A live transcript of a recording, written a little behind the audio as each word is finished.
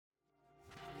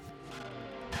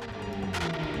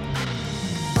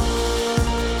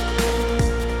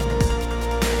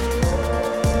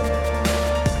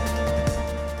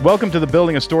Welcome to the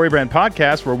Building a Story Brand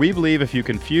podcast, where we believe if you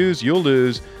confuse, you'll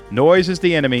lose. Noise is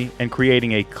the enemy, and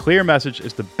creating a clear message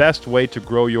is the best way to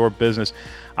grow your business.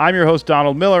 I'm your host,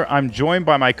 Donald Miller. I'm joined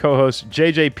by my co-host,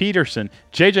 JJ Peterson.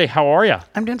 JJ, how are you?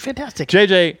 I'm doing fantastic.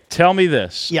 JJ, tell me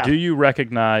this. Yeah. Do you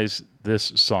recognize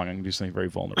this song? I'm going to do something very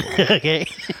vulnerable. Okay.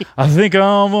 I think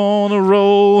I'm on a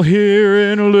roll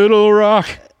here in Little Rock.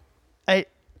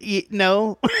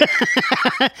 No.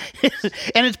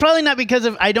 And it's probably not because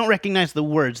of I don't recognize the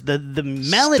words. The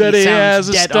melody Steady sounds as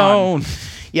a dead stone. on.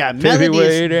 Yeah, Baby, melody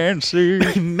wait and see.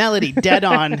 melody dead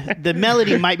on. The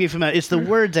melody might be familiar. It's the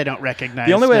words I don't recognize.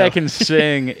 The only way no. I can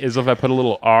sing is if I put a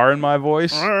little R in my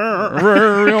voice. On the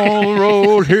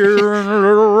road here in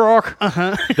Little Rock.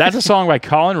 That's a song by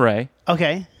Colin Ray,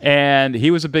 Okay. and he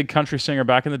was a big country singer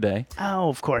back in the day. Oh,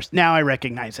 of course. Now I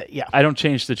recognize it. Yeah. I don't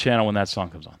change the channel when that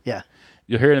song comes on. Yeah.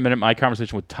 You'll hear in a minute my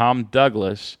conversation with Tom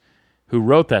Douglas, who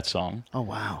wrote that song. Oh,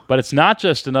 wow. But it's not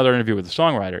just another interview with a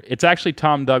songwriter. It's actually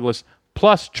Tom Douglas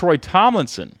plus Troy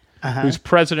Tomlinson, who's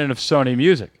president of Sony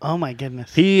Music. Oh, my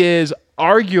goodness. He is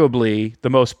arguably the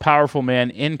most powerful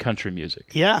man in country music.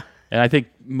 Yeah. And I think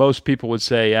most people would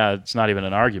say, yeah, it's not even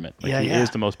an argument. Like, he is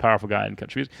the most powerful guy in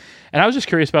country music. And I was just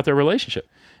curious about their relationship.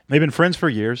 They've been friends for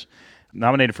years,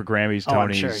 nominated for Grammys, I'm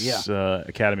Tonys, sure,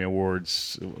 Academy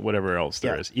Awards, whatever else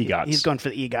there is. EGOTs. He's going for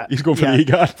the EGOT. He's going for the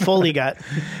EGOT. Full EGOT.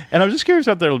 And I'm just curious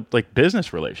about their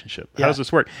business relationship. How Yeah. does this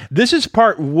work? This is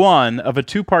part one of a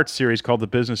two-part series called The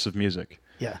Business of Music.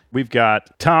 Yeah. We've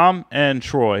got Tom and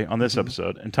Troy on this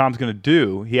episode, and Tom's going to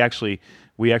do, we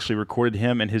actually recorded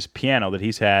him and his piano that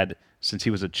he's had since he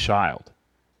was a child.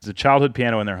 It's a childhood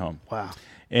piano in their home. Wow.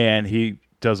 And he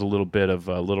does a little bit of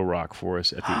Little Rock for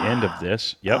us at the end of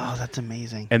this. Yep. Oh, that's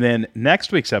amazing. And then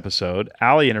next week's episode,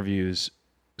 Allie interviews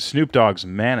Snoop Dogg's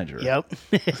manager. Yep.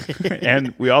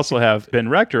 And we also have Ben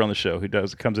Rector on the show, who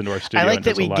comes into our studio. I like and that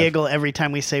does a we live- giggle every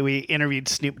time we say we interviewed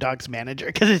Snoop Dogg's manager,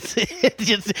 because it's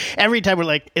just every time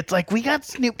it's like we got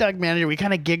Snoop Dogg manager. We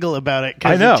kind of giggle about it I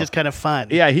because know. it's just kind of fun.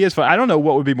 Yeah, he is fun. I don't know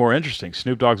what would be more interesting,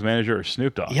 Snoop Dogg's manager or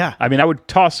Snoop Dogg. Yeah. I mean, I would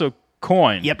toss a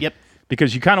coin. Yep.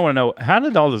 Because you kind of want to know, how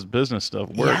did all this business stuff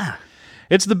work? Yeah.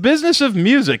 It's the Business of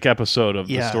Music episode of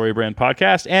the Yeah. Story Brand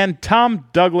podcast. And Tom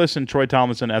Douglas and Troy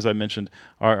Tomlinson, as I mentioned,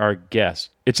 are our guests.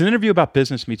 It's an interview about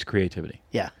business meets creativity.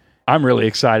 Yeah. I'm really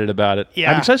excited about it.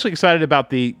 Yeah. I'm especially excited about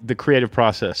the creative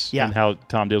process Yeah. and how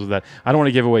Tom deals with that. I don't want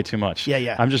to give away too much.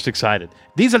 Yeah. I'm just excited.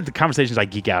 These are the conversations I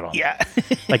geek out on. Yeah.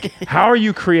 Like, how are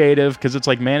you creative? Because it's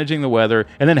like managing the weather.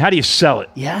 And then how do you sell it?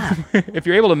 Yeah. If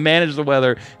you're able to manage the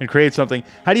weather and create something,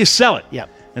 how do you sell it? Yep.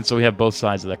 And so we have both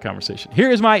sides of that conversation. Here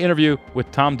is my interview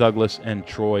with Tom Douglas and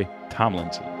Troy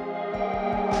Tomlinson.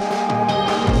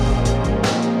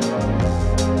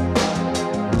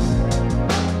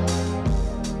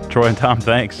 Troy and Tom,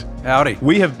 thanks. Howdy.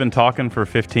 We have been talking for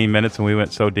 15 minutes, and we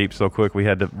went so deep so quick we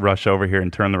had to rush over here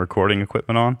and turn the recording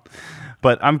equipment on.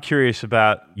 But I'm curious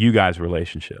about you guys'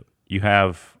 relationship. You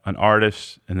have an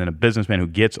artist and then a businessman who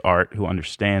gets art, who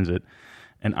understands it,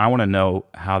 and I want to know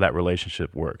how that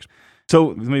relationship works. So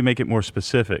let me make it more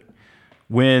specific.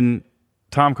 When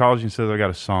Tom calls you and says, I got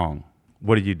a song,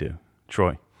 what do you do?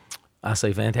 Troy? I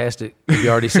say, fantastic. You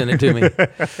already sent it to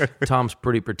me. Tom's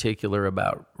pretty particular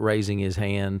about raising his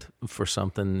hand for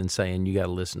something and saying, you got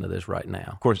to listen to this right now.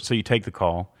 Of course, so you take the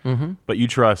call, but you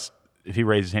trust if he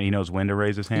raises his hand, he knows when to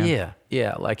raise his hand?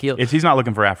 Yeah. Like He's not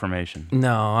looking for affirmation.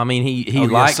 No, I mean, he Oh,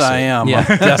 likes yes, I it. am. Yeah.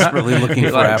 I'm desperately looking He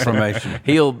for likes it. affirmation.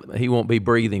 He won't be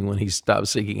breathing when he stops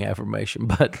seeking affirmation,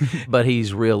 but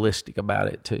he's realistic about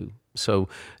it too. So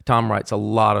Tom writes a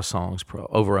lot of songs,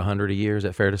 over 100 a year. Is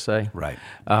that fair to say? Right.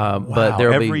 But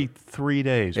there'll every be 3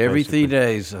 days. Every basically. 3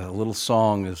 days, a little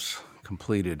song is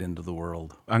completed into the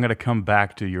world. I'm going to come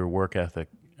back to your work ethic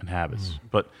and habits,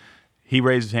 but he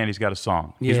raised his hand. He's got a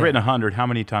song. He's Yeah. written 100. How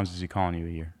many times is he calling you a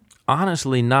year?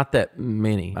 honestly not that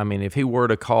many. I mean, if he were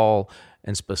to call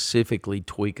and specifically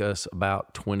tweak us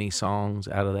about 20 songs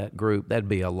out of that group, that'd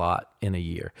be a lot in a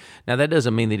year. Now, that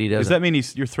doesn't mean that he doesn't. Does that mean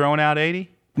you're throwing out 80?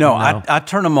 No, No. I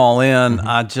turn them all in.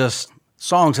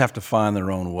 Songs have to find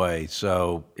their own way.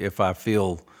 So if I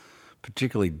feel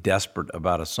particularly desperate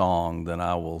about a song, then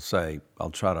I will say, I'll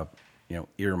try to,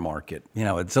 earmark it.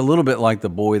 It's a little bit like The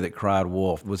Boy That Cried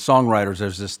Wolf. With songwriters,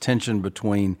 there's this tension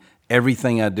between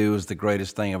everything I do is the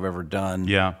greatest thing I've ever done.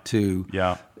 Yeah. To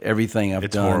Yeah. everything I've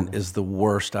It's done horrible. is the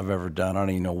worst I've ever done. I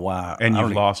don't even know why. And I you've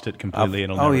don't lost it completely.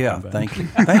 It'll Oh never yeah, come back. thank you,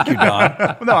 thank you,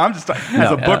 Don. No, I'm just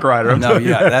as a book writer. I'm No, telling you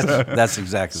yeah, that. that's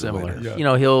exactly the way Similar. it is. You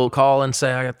know, he'll call and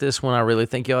say, I got this one. I really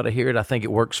think you ought to hear it. I think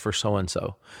it works for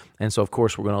so-and-so. And so, of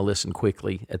course, we're going to listen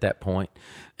quickly at that point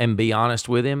and be honest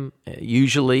with him.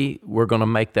 Usually, we're going to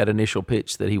make that initial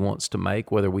pitch that he wants to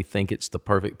make, whether we think it's the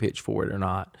perfect pitch for it or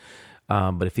not.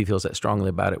 But if he feels that strongly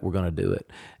about it, we're going to do it.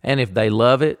 And if they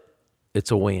love it, it's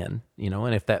a win, you know.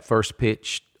 And if that first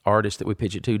pitch artist that we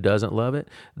pitch it to doesn't love it,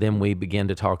 then we begin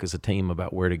to talk as a team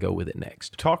about where to go with it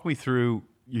next. Talk me through,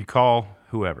 you call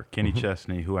whoever, Kenny Mm-hmm.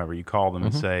 Chesney, whoever, you call them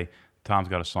and say, Tom's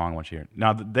got a song I want you to hear.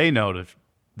 Now, they know that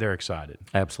they're excited,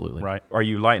 Absolutely. right? Are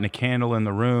you lighting a candle in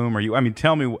the room?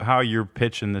 Tell me how you're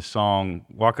pitching this song.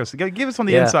 Walk us, give us on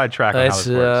the inside track on how It's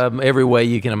this works. every way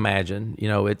you can imagine. You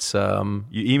know, it's You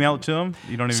email it to them?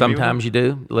 You don't even sometimes you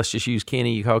do. Let's just use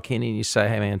Kenny. You call Kenny and you say,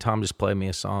 hey, man, Tom just played me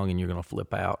a song, and you're going to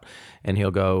flip out. And he'll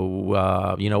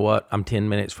go, you know what? I'm 10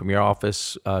 minutes from your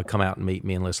office. Come out and meet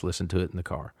me, and let's listen to it in the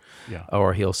car. Yeah.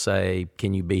 Or he'll say,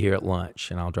 can you be here at lunch?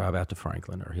 And I'll drive out to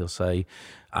Franklin. Or he'll say,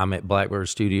 I'm at Blackbird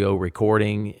Studio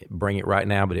recording. Bring it right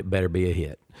now, but it better be a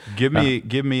hit. Give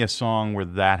me a song where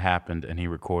that happened and he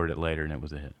recorded it later and it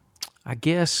was a hit. I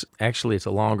guess, actually, it's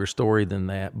a longer story than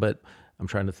that, but I'm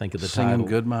trying to think of the Sing 'Em title.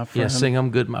 Good, My Yeah, Friend? Sing 'Em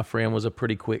Good, My Friend was a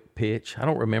pretty quick pitch. I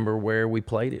don't remember where we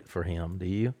played it for him. Do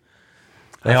you?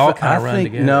 They all kind of run think,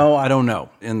 together. No, I don't know.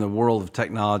 In the world of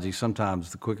technology,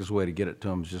 sometimes the quickest way to get it to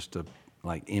them is just to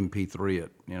like MP3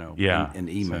 it, you know, Yeah, and send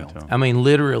email. it to 'em. I mean,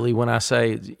 literally, when I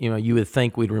say, you know, you would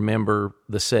think we'd remember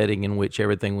the setting in which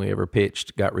everything we ever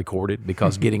pitched got recorded,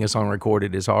 because getting a song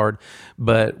recorded is hard.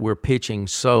 But we're pitching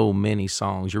so many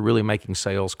songs. You're really making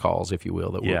sales calls, if you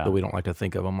will, that, Yeah. that we don't like to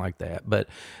think of them like that. But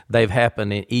they've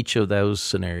happened in each of those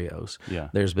scenarios. Yeah.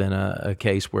 There's been a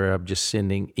case where I'm just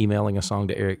emailing a song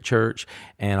to Eric Church,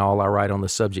 and all I write on the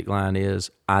subject line is,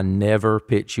 I never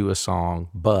pitch you a song,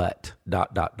 but ...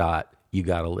 you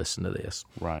got to listen to this.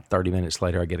 Right. 30 minutes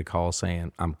later, I get a call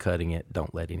saying, I'm cutting it.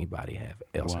 Don't let anybody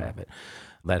else have it.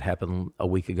 That happened a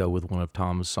week ago with one of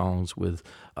Tom's songs with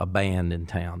a band in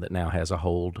town that now has a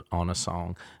hold on a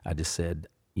song. I just said,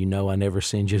 you know, I never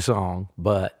send you a song,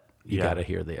 but you Yeah. got to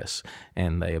hear this.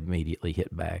 And they immediately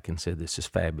hit back and said, this is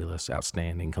fabulous,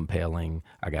 outstanding, compelling.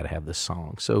 I got to have this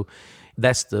song. So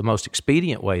that's the most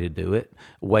expedient way to do it.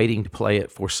 Waiting to play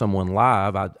it for someone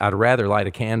live, I'd rather light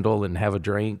a candle and have a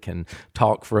drink and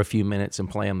talk for a few minutes and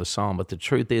play them the song. But the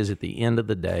truth is, at the end of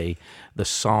the day, the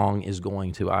song is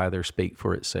going to either speak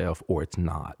for itself or it's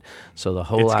not. So the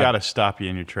whole It's got to stop you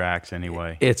in your tracks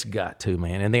anyway. It's got to,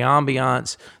 man. And the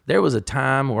ambiance, there was a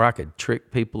time where I could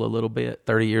trick people a little bit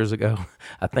 30 years ago.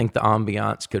 I think the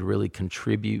ambiance could really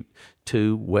contribute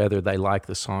to whether they like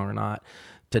the song or not.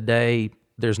 Today,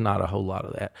 there's not a whole lot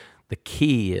of that. The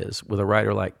key is, with a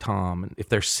writer like Tom, if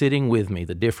they're sitting with me,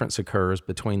 the difference occurs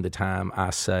between the time I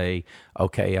say,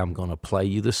 okay, I'm going to play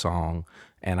you the song,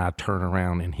 and I turn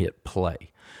around and hit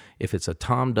play. If it's a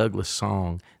Tom Douglas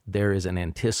song, there is an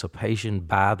anticipation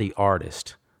by the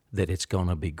artist that it's going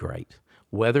to be great.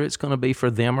 Whether it's going to be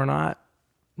for them or not,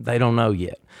 they don't know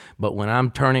yet. But when I'm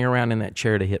turning around in that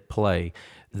chair to hit play,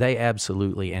 they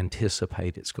absolutely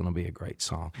anticipate it's going to be a great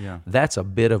song. Yeah. That's a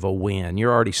bit of a win.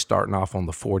 You're already starting off on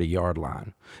the 40-yard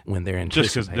line when they're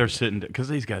Just because anticipating. they're sitting, because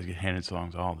these guys get handed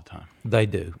songs all the time. They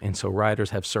do. And so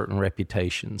writers have certain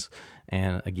reputations.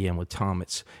 And again, with Tom,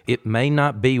 it may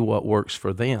not be what works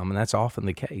for them, and that's often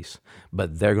the case,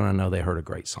 but they're going to know they heard a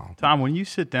great song. Tom, when you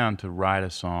sit down to write a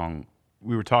song,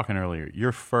 we were talking earlier,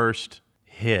 your first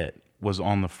hit was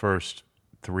on the first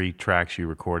 3 tracks you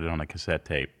recorded on a cassette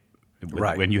tape.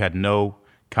 Right. When you had no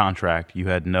contract, you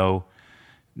had no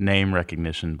name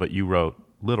recognition, but you wrote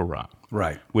Little Rock.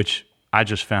 Right. Which I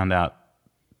just found out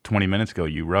 20 minutes ago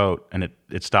you wrote, and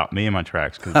it stopped me in my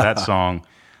tracks, because that song,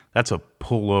 that's a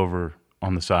pullover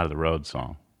on the side of the road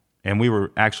song. And we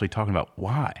were actually talking about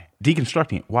why.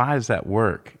 Deconstructing it. Why does that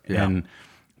work? Yeah. And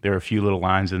there are a few little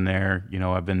lines in there. You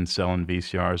know, I've been selling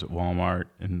VCRs at Walmart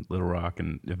in Little Rock,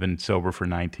 and I've been sober for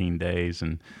 19 days.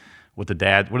 And what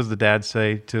does the dad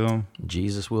say to him?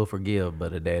 Jesus will forgive,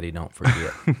 but a daddy don't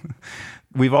forget.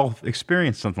 We've all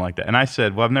experienced something like that. And I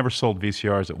said, well, I've never sold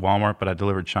VCRs at Walmart, but I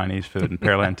delivered Chinese food in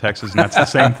Pearland, Texas, and that's the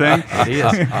same thing. It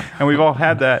is. And we've all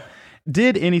had that.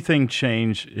 Did anything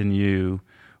change in you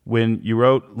when you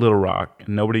wrote Little Rock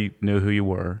and nobody knew who you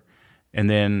were, and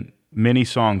then many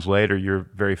songs later you're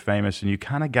very famous and you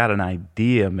kind of got an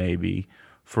idea maybe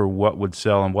for what would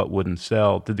sell and what wouldn't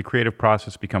sell? Did the creative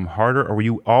process become harder, or were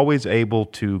you always able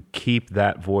to keep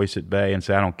that voice at bay and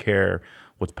say, I don't care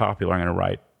what's popular, I'm going to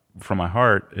write from my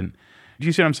heart. And do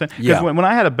you see what I'm saying? Because Yeah. when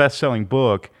I had a best-selling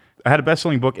book,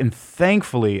 and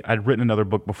thankfully I'd written another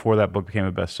book before that book became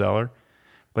a bestseller.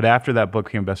 But after that book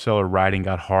became a bestseller, writing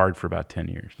got hard for about 10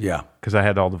 years. Yeah. Because I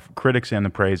had all the critics and the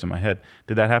praise in my head.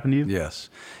 Did that happen to you? Yes.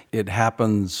 It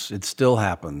happens. It still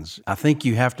happens. I think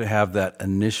you have to have that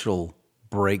initial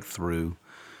breakthrough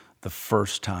the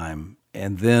first time.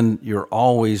 And then you're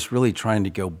always really trying to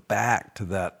go back to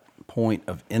that point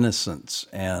of innocence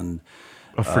and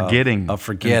Of forgetting.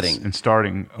 And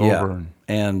starting over.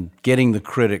 And getting the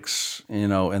critics,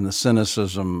 and the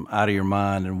cynicism out of your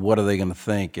mind, and what are they going to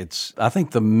think? I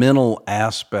think the mental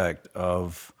aspect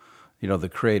of, the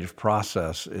creative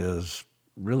process is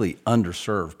really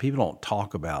underserved. People don't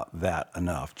talk about that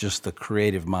enough, just the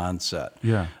creative mindset.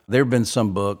 Yeah. There have been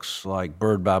some books like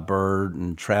Bird by Bird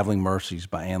and Traveling Mercies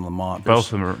by Anne Lamott. Both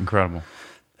of them are incredible.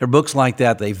 There are books like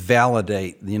that. They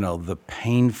validate, the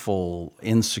painful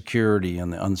insecurity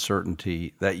and the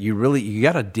uncertainty that you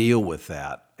got to deal with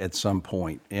that at some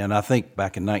point. And I think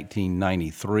back in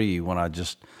 1993, when I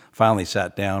just finally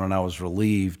sat down and I was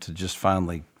relieved to just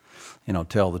finally,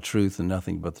 tell the truth and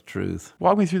nothing but the truth.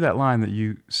 Walk me through that line that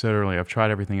you said earlier. I've tried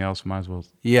everything else. Might as well.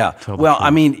 Yeah. Tell the Well, truth. I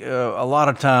mean, a lot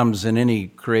of times in any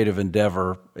creative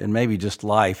endeavor, and maybe just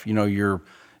life,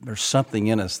 there's something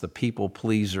in us, the people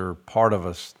pleaser part of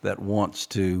us, that wants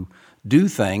to do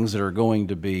things that are going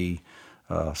to be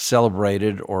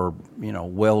celebrated or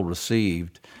well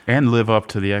received, and live up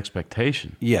to the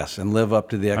expectation. Yes, and live up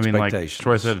to the I mean, expectations. like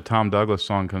Troy said, a Tom Douglas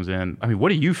song comes in. I mean, what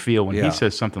do you feel when Yeah. he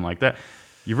says something like that?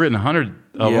 You've written 100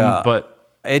 of Yeah. them, but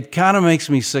It kind of makes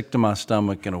me sick to my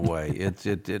stomach in a way.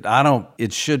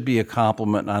 It should be a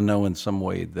compliment, and I know in some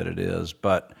way that it is,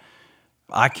 but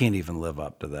I can't even live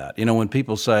up to that. When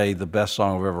people say the best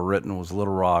song I've ever written was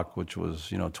Little Rock, which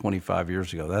was 25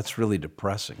 years ago, that's really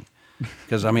depressing.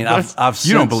 Because I've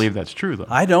you don't believe that's true, though.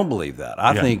 I don't believe that.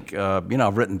 I Yeah. think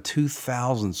I've written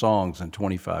 2,000 songs in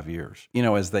 25 years.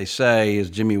 As they say,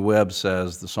 as Jimmy Webb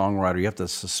says, the songwriter, you have to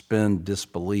suspend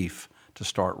disbelief to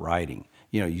start writing.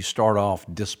 You start off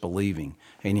disbelieving,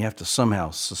 and you have to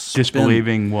somehow suspend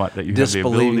Disbelieving what? That you have the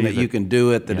disbelieving ability that you can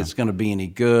do it, that it's going to be any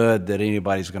good, that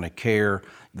anybody's going to care.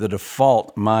 The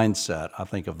default mindset, I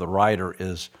think, of the writer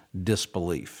is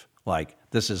disbelief. Like,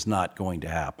 this is not going to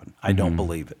happen. I don't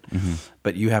believe it.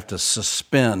 But you have to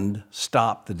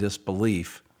stop the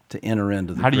disbelief to enter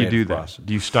into the How do you creative do that? process.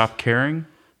 Do you stop caring?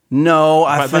 No,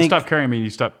 By I think. stop caring, I mean you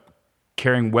stop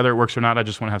caring whether it works or not. I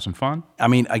just want to have some fun. I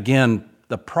mean, again,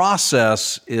 the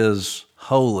process is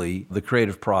holy, the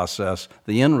creative process.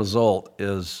 The end result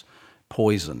is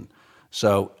poison.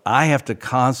 So I have to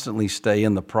constantly stay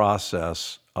in the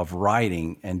process of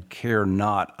writing and care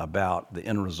not about the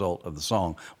end result of the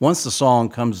song. Once the song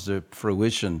comes to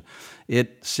fruition,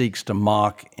 it seeks to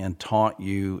mock and taunt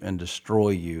you and destroy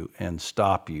you and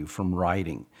stop you from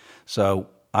writing. So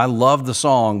I love the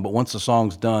song, but once the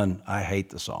song's done, I hate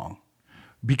the song.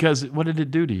 Because what did it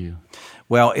do to you?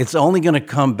 Well, it's only going to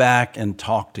come back and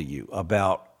talk to you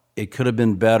about it could have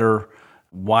been better.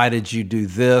 Why did you do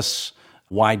this?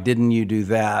 Why didn't you do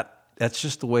that? That's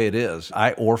just the way it is.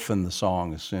 I orphan the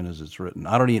song as soon as it's written.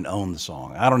 I don't even own the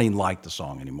song. I don't even like the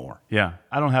song anymore. Yeah.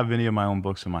 I don't have any of my own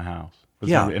books in my house.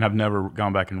 Yeah. And I've never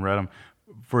gone back and read them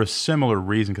for a similar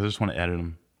reason, because I just want to edit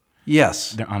them.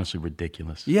 Yes. They're honestly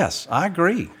ridiculous. Yes, I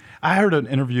agree. I heard an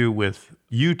interview with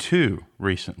U2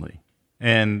 recently,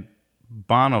 and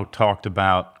Bono talked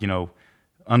about,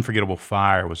 Unforgettable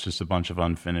Fire was just a bunch of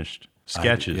unfinished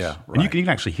sketches. Yeah, And you right. can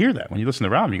actually hear that when you listen to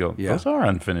the album. You go, Yeah. those are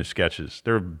unfinished sketches.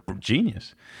 They're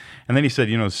genius. And then he said,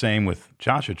 same with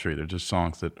Joshua Tree. They're just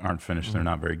songs that aren't finished. They're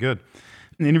not very good.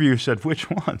 And the interviewer said, which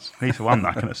ones? And he said, well, I'm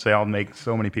not going to say I'll make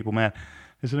so many people mad.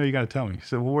 He said, no, you got to tell me. He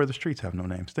said, well, Where the Streets Have No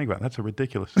Names. Think about it. That's a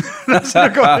ridiculous.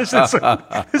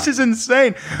 This is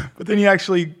insane. But then you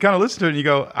actually kind of listen to it and you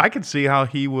go, I could see how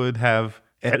he would have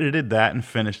edited that and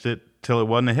finished it till it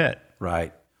wasn't a hit.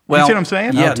 Right. You see what I'm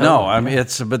saying? Yeah, Oh, no. totally. I mean,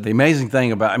 but the amazing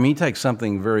thing about, you take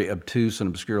something very obtuse and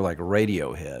obscure like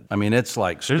Radiohead. I mean, it's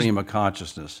like stream of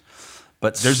consciousness.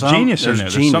 But There's genius in there.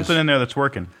 There's genius. something in there that's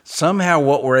working. Somehow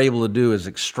what we're able to do is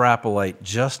extrapolate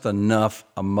just enough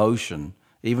emotion,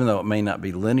 even though it may not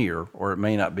be linear or it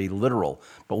may not be literal,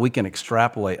 but we can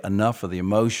extrapolate enough of the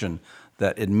emotion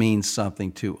that it means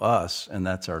something to us, and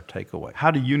that's our takeaway.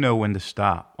 How do you know when to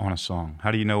stop on a song?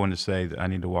 How do you know when to say that I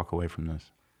need to walk away from this?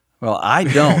 Well, I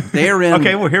don't. They're in.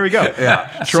 Okay, well, here we go.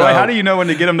 Yeah. Troy, So- how do you know when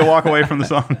to get him to walk away from the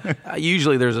song?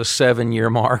 Usually there's a 7-year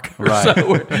mark or Right. so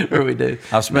where we do.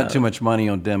 I've spent too much money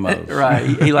on demos. Right.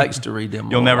 He likes to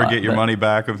redemo. You'll a never lot, get your but money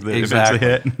back if Exactly.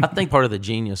 it's a hit. I think part of the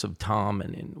genius of Tom,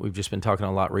 and we've just been talking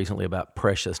a lot recently about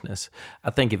preciousness. I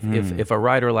think if a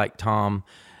writer like Tom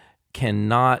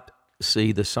cannot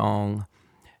see the song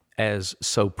as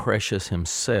so precious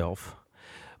himself,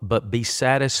 but be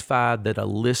satisfied that a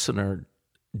listener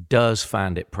does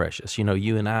find it precious. You know,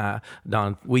 you and I,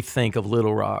 Don, we think of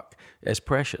Little Rock as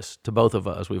precious to both of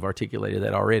us. We've articulated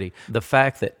that already. The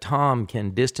fact that Tom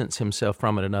can distance himself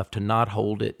from it enough to not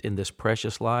hold it in this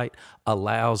precious light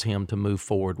allows him to move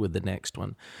forward with the next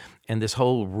one. And this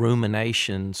whole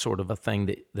rumination sort of a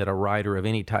thing that a writer of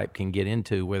any type can get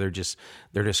into, where they're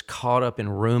just caught up in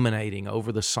ruminating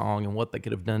over the song and what they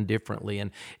could have done differently.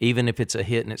 And even if it's a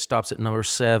hit and it stops at number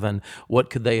 7, what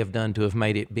could they have done to have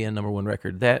made it be a number 1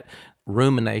 record? That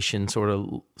rumination sort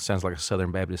of sounds like a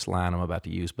Southern Baptist line I'm about to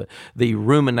use, but the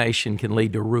rumination can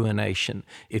lead to ruination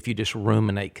if you just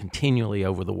ruminate continually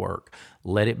over the work.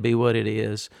 Let it be what it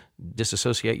is.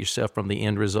 Disassociate yourself from the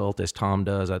end result, as Tom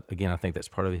does. Again, I think that's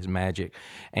part of his magic,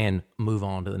 and move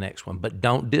on to the next one. But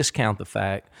don't discount the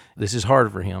fact, this is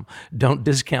hard for him, don't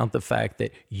discount the fact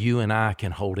that you and I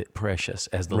can hold it precious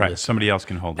as the listener. Somebody else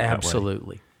can hold it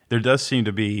Absolutely. That way. There does seem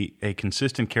to be a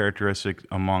consistent characteristic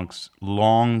amongst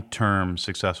long-term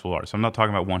successful artists. I'm not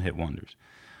talking about one-hit wonders.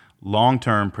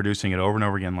 Long-term, producing it over and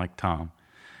over again like Tom.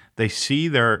 They see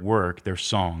their work, their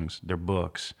songs, their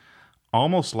books,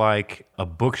 almost like a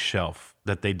bookshelf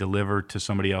that they deliver to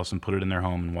somebody else and put it in their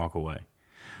home and walk away.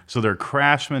 So they're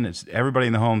craftsmen. It's everybody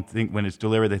in the home think when it's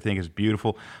delivered they think it's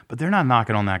beautiful, but they're not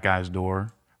knocking on that guy's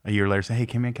door a year later saying,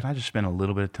 "Hey, man, can I just spend a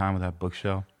little bit of time with that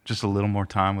bookshelf? Just a little more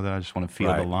time with it. I just want to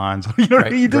feel the lines."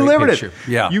 You delivered it.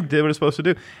 Yeah. You did what it's supposed to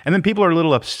do. And then people are a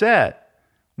little upset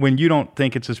when you don't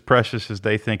think it's as precious as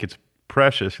they think it's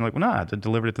precious. You're like, well, no, I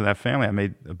delivered it to that family. I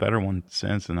made a better one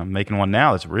since, and I'm making one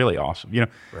now that's really awesome.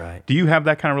 Right. Do you have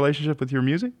that kind of relationship with your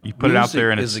music? You put it out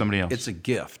there and it's somebody else. It's a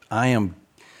gift. I am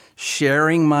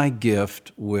sharing my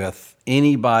gift with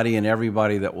anybody and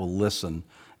everybody that will listen,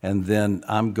 and then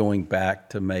I'm going back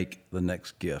to make the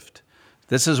next gift.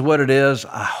 This is what it is.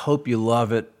 I hope you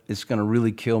love it. It's going to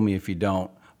really kill me if you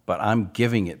don't, but I'm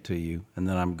giving it to you, and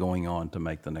then I'm going on to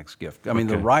make the next gift. I mean,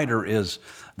 the writer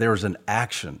there's an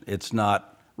action. It's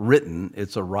not written,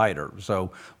 it's a writer.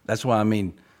 So that's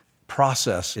why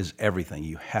process is everything.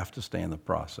 You have to stay in the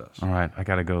process. All right, I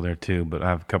got to go there too, but I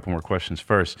have a couple more questions.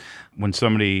 First, when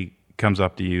somebody comes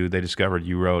up to you, they discovered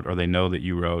you wrote, or they know that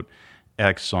you wrote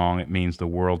X song, it means the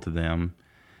world to them.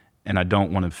 And I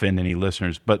don't want to offend any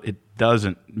listeners, but it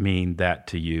doesn't mean that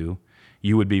to you.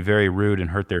 You would be very rude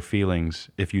and hurt their feelings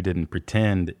if you didn't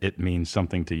pretend it means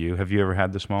something to you. Have you ever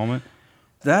had this moment?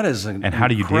 That is and how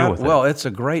do you deal with it? Well, it's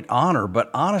a great honor,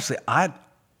 but honestly, I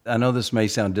know this may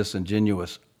sound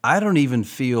disingenuous. I don't even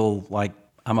feel like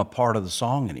I'm a part of the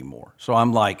song anymore. So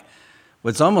I'm like,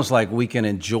 it's almost like we can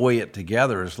enjoy it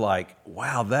together. It's like,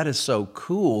 wow, that is so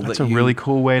cool. That's a really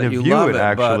cool way to view it,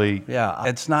 actually. Yeah,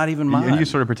 it's not even mine. And you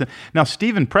sort of pretend. Now,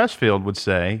 Stephen Pressfield would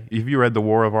say, if you read The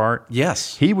War of Art,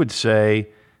 yes, he would say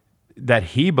that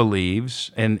he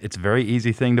believes, and it's a very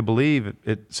easy thing to believe,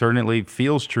 it certainly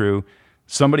feels true,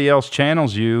 somebody else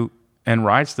channels you and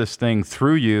writes this thing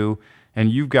through you,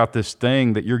 and you've got this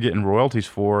thing that you're getting royalties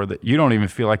for that you don't even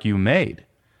feel like you made.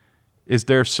 Is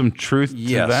there some truth to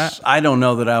that? Yes. I don't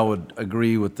know that I would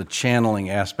agree with the channeling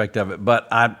aspect of it, but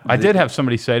I did have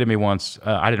somebody say to me once,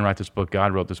 I didn't write this book,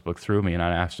 God wrote this book through me, and I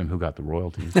asked him who got the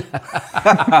royalties.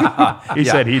 He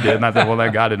said he did, and I thought, well,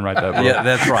 that God didn't write that book. Yeah,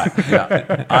 that's right.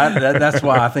 Yeah. That's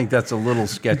why I think that's a little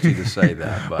sketchy to say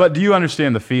that. But do you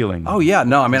understand the feeling? Oh, yeah.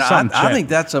 No, I think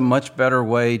that's a much better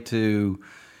way to,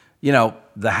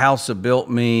 The House That Built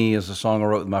Me is a song I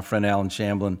wrote with my friend Alan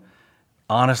Shamblin.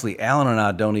 Honestly, Alan and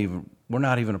I we're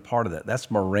not even a part of that.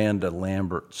 That's Miranda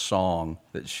Lambert's song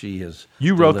that she has.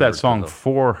 You wrote that song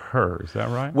for her, is that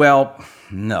right? Well,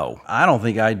 no. I don't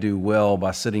think I do well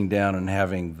by sitting down and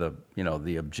having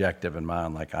the objective in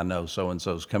mind. Like, I know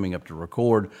so-and-so's coming up to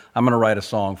record. I'm going to write a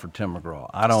song for Tim McGraw.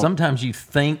 Sometimes you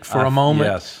think for a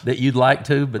moment that you'd like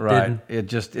to, but right. It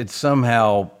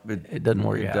doesn't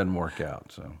work. It doesn't work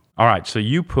out. So. All right, so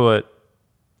you put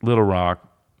Little Rock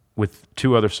with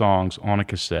 2 other songs on a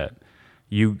cassette.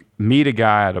 You meet a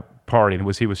guy at a party, and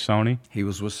was he with Sony? He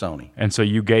was with Sony. And so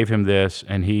you gave him this,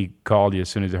 and he called you as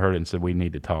soon as he heard it and said, we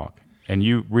need to talk. And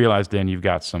you realized then you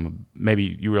got some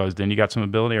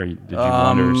ability, or did you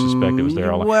wonder or suspect it was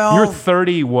there all along? Well, you're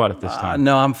 30 what at this time?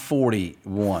 No, I'm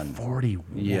 41. 41.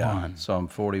 Yeah, so I'm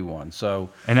 41. So,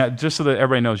 and just so that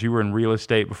everybody knows, you were in real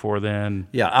estate before then?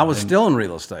 Yeah, I was still in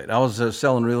real estate. I was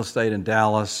selling real estate in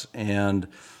Dallas, and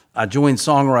I joined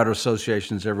songwriter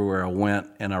associations everywhere I went,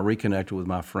 and I reconnected with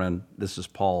my friend, this is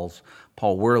Paul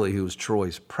Worley, who was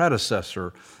Troy's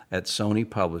predecessor at Sony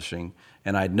Publishing,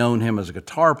 and I'd known him as a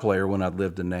guitar player when I'd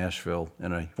lived in Nashville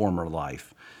in a former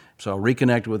life. So I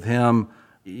reconnected with him.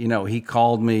 he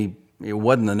called me. It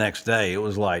wasn't the next day. It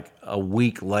was like a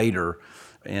week later.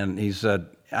 And he said,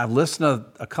 I've listened to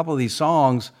a couple of these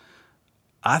songs.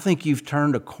 I think you've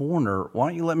turned a corner. Why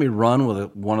don't you let me run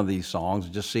with one of these songs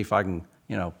and just see if I can,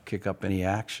 kick up any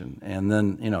action? And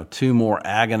then, 2 more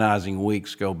agonizing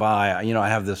weeks go by. I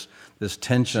have this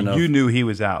tension of... You knew he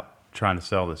was out trying to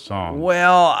sell this song.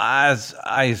 Well, I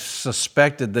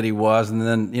suspected that he was. And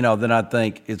then, then I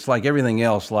think it's like everything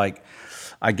else. Like,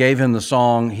 I gave him the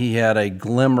song. He had a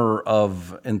glimmer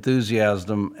of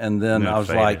enthusiasm. And then I was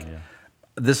faded, like... yeah.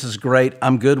 This is great.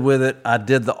 I'm good with it. I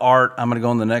did the art. I'm going to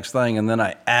go on the next thing. And then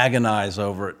I agonize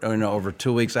over it, over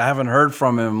 2 weeks. I haven't heard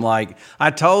from him. Like, I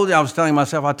was telling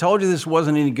myself, I told you this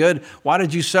wasn't any good. Why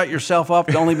did you set yourself up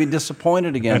to only be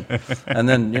disappointed again? And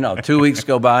then, 2 weeks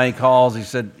go by. He calls. He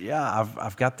said, yeah,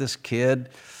 I've got this kid.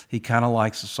 He kind of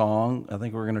likes the song. I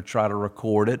think we're going to try to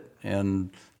record it. And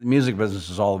the music business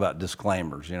is all about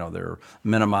disclaimers. They're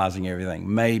minimizing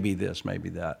everything. Maybe this, maybe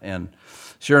that. And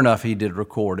sure enough, he did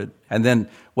record it. And then,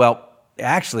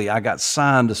 actually, I got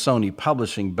signed to Sony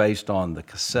Publishing based on the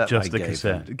cassette Just I the gave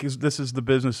cassette. him. Because this is the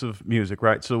business of music,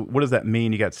 right? So what does that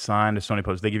mean? You got signed to Sony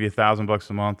Publishing. They give you $1,000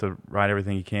 a month to write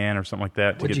everything you can or something like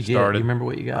that to What'd get you started. get? You remember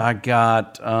what you got? I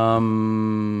got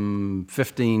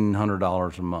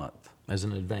 $1,500 a month As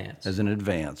an advance. as an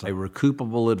advance, a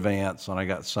recoupable advance, and I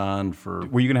got signed for...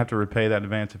 Were you going to have to repay that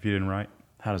advance if you didn't write?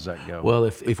 How does that go? Well,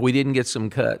 if we didn't get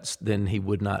some cuts, then he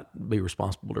would not be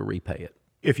responsible to repay it.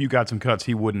 If you got some cuts,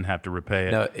 he wouldn't have to repay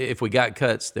it. Now, if we got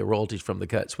cuts, the royalties from the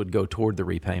cuts would go toward the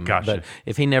repayment. Gotcha. But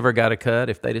if he never got a cut,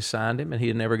 if they just signed him and he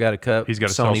had never got a cut, He's got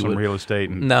to sell some real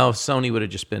estate. No, Sony would have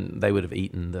just been. They would have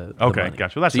eaten the Okay, money.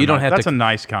 gotcha. Well, that's So you don't have that's to, a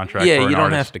nice contract. Yeah, for an you don't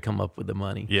artist. have to come up with the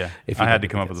money. Yeah, if I you had don't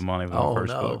to come get up with the cuts. money with Oh, the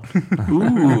first no. book.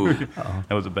 Ooh,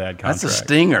 That was a bad contract. that's a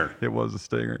stinger. It was a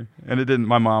stinger, and it didn't.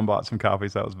 My mom bought some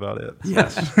copies. That was about it.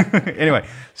 Yes. Anyway,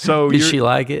 so Did she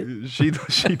like it? She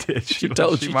did. She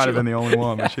told she you might she have been the only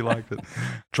one, but she liked it.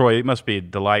 Troy, it must be a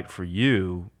delight for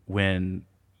you when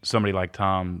somebody like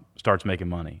Tom starts making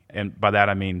money, and by that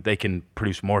I mean they can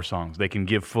produce more songs. They can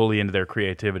give fully into their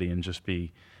creativity and just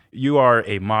be. You are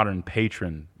a modern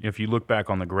patron. If you look back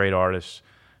on the great artists,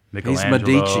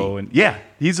 Michelangelo, Medici. and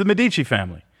he's the Medici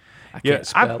family. can't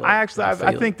spell it. I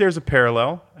feel think there's a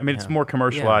parallel. I mean, it's more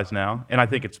commercialized now, and I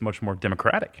think it's much more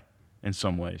democratic in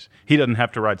some ways. He doesn't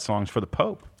have to write songs for the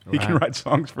Pope. He can write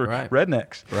songs for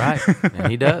rednecks. Right,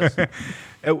 and he does.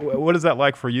 What is that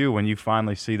like for you when you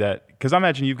finally see that? Because I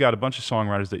imagine you've got a bunch of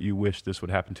songwriters that you wish this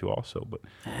would happen to also, but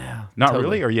not totally.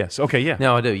 really, or yes? Okay, yeah.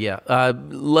 No, I do, yeah.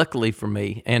 Luckily for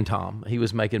me and Tom, he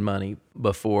was making money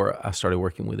before I started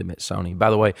working with him at Sony. By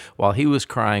the way, while he was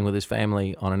crying with his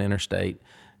family on an interstate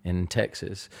in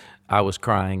Texas, I was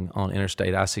crying on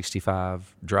Interstate I-65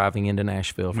 driving into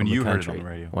Nashville from When you the heard it country. on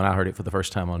the radio. When I heard it for the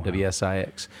first time on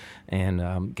WSIX,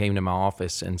 and came to my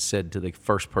office and said to the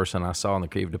first person I saw in the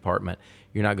creative department,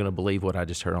 "You're not going to believe what I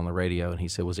just heard on the radio." And he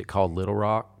said, "Was it called Little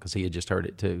Rock?" Because he had just heard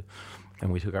it too.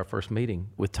 And we took our first meeting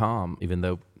with Tom, even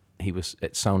though he was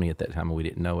at Sony at that time and we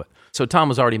didn't know it. So Tom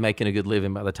was already making a good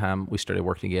living by the time we started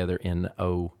working together in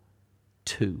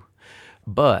 2002.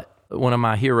 But one of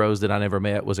my heroes that I never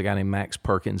met was a guy named Max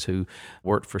Perkins who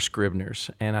worked for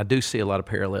Scribner's. And I do see a lot of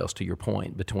parallels to your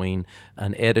point between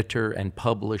an editor and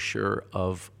publisher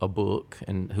of a book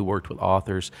and who worked with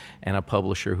authors and a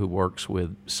publisher who works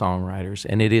with songwriters.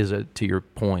 And it is, to your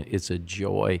point, it's a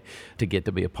joy to get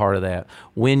to be a part of that.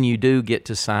 When you do get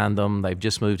to sign them, they've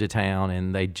just moved to town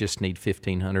and they just need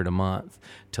 $1,500 a month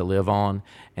to live on,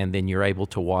 and then you're able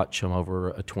to watch them over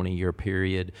a 20-year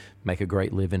period, make a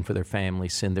great living for their family,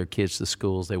 send their kids to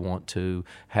schools they want to,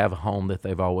 have a home that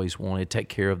they've always wanted, take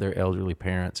care of their elderly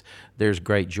parents. There's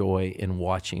great joy in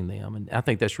watching them, and I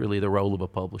think that's really the role of a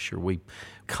publisher. We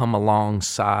come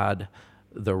alongside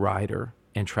the writer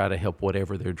and try to help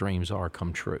whatever their dreams are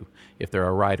come true. If they're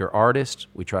a writer-artist,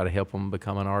 we try to help them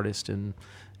become an artist and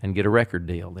get a record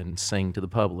deal and sing to the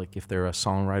public. If they're a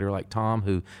songwriter like Tom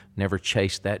who never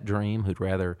chased that dream, who'd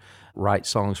rather write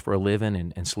songs for a living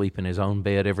and sleep in his own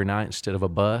bed every night instead of a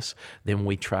bus, then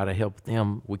we try to help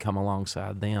them. We come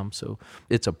alongside them. So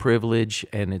it's a privilege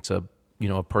and it's a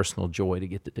personal joy to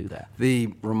get to do that.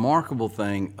 The remarkable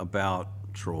thing about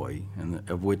Troy, and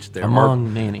of which there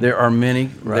many. There are many.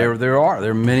 Right. There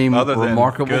are many Other than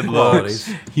remarkable good qualities.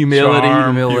 looks, Humility.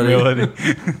 charm,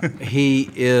 humility. He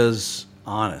is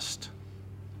honest,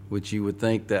 which you would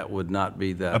think that would not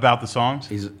be that. About the songs?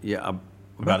 He's about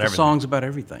the everything. songs, about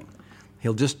everything.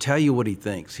 He'll just tell you what he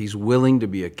thinks. He's willing to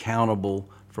be accountable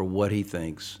for what he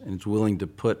thinks, and he's willing to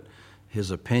put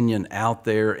his opinion out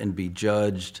there and be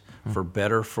judged for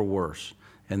better, for worse.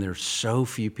 And there's so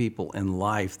few people in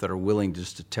life that are willing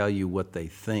just to tell you what they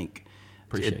think.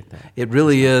 Appreciate that. It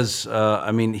really is.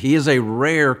 I mean, he is a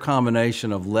rare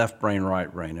combination of left brain,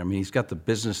 right brain. I mean, he's got the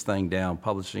business thing down.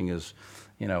 Publishing is,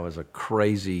 is a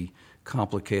crazy,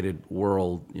 complicated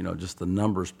world. Just the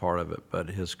numbers part of it. But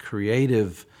his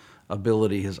creative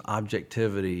ability, his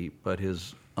objectivity, but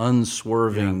his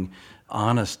unswerving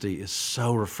honesty is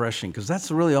so refreshing, because that's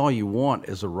really all you want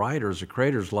as a writer, as a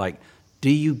creator, is like, do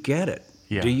you get it?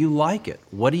 Yeah. Do you like it?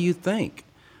 What do you think?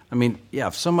 I mean,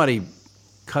 if somebody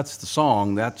cuts the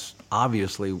song, that's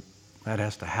obviously, that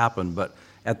has to happen. But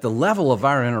at the level of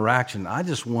our interaction, I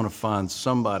just want to find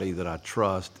somebody that I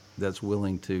trust that's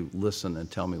willing to listen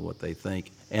and tell me what they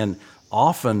think. And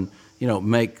often,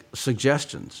 make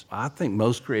suggestions. I think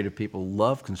most creative people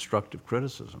love constructive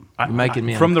criticism. You're making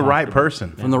me from the right uncomfortable.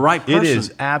 person. From the right person. It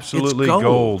is absolutely It's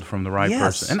gold from the right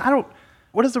Yes. person. And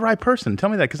what is the right person? Tell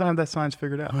me that, because I don't have that science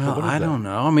figured out. Well, What is I that? don't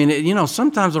know. I mean,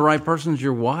 sometimes the right person's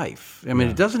your wife. I mean,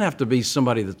 it doesn't have to be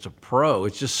somebody that's a pro.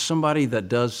 It's just somebody that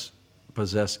does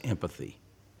possess empathy.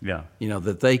 Yeah.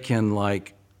 That they can,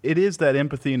 like... It is that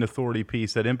empathy and authority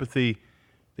piece. That empathy,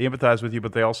 they empathize with you,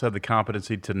 but they also have the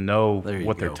competency to know There you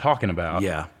what go. they're talking about.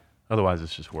 Yeah. Otherwise,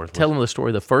 it's just worthless. Tell them the story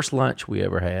of the first lunch we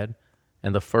ever had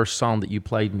and the first song that you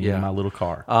played me in my little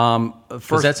car.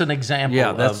 Because that's an example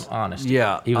of honesty.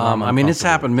 Yeah. even though I'm I mean, it's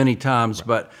uncomfortable. happened many times,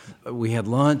 but we had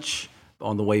lunch.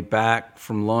 On the way back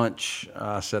from lunch,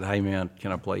 I said, hey, man,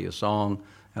 can I play you a song?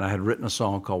 And I had written a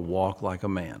song called Walk Like a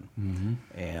Man.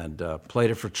 And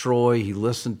played it for Troy. He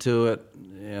listened to it.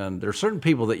 And there are certain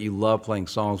people that you love playing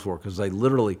songs for, because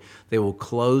they will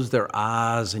close their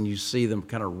eyes and you see them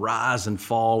kind of rise and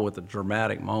fall with the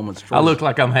dramatic moments. I look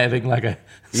like I'm having like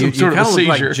some You sort of kind a of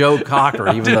look seizure. like Joe Cocker,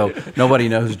 even though nobody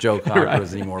knows who Joe Cocker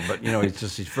is anymore. But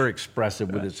he's very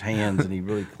expressive with his hands, and he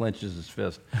really clenches his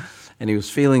fist. And he was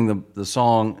feeling the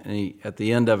song, and at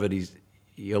the end of it,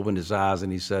 he opened his eyes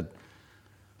and he said,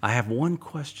 I have one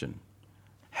question.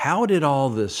 How did all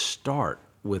this start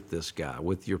with this guy,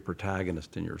 with your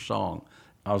protagonist in your song?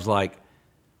 I was like,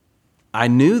 I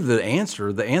knew the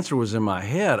answer. The answer was in my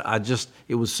head.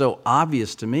 It was so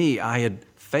obvious to me. I had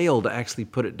failed to actually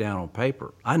put it down on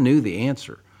paper. I knew the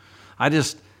answer. I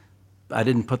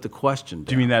didn't put the question down.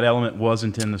 Do you mean that element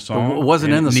wasn't in the song? It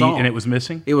wasn't in the song. And it was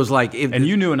missing? It was like... And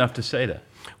you knew enough to say that?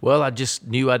 Well, I just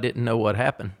knew I didn't know what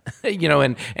happened,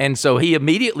 and so he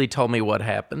immediately told me what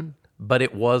happened, but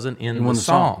it wasn't in the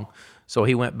song. So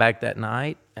he went back that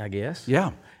night, I guess.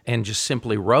 Yeah. And just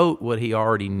simply wrote what he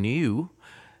already knew.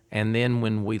 And then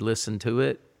when we listened to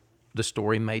it, the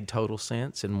story made total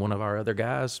sense. And one of our other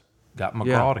guys got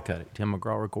McGraw to cut it. Tim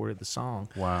McGraw recorded the song.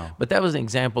 Wow. But that was an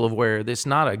example of where it's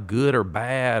not a good or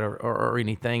bad or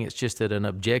anything. It's just that an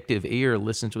objective ear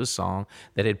listened to a song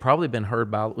that had probably been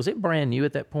heard by, was it brand new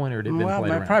at that point, or had it been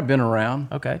played around? Probably been around.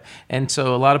 Okay. And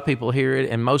so a lot of people hear it,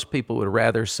 and most people would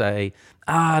rather say,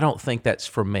 I don't think that's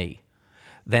for me,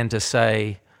 than to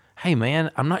say, hey,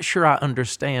 man, I'm not sure I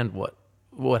understand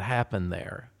what happened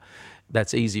there.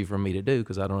 That's easy for me to do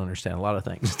because I don't understand a lot of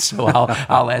things. So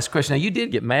I'll ask questions. Now, you did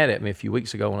get mad at me a few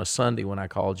weeks ago on a Sunday when I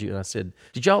called you, and I said,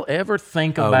 did y'all ever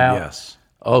think about... yes.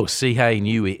 Oh, see how he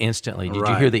knew it instantly. Did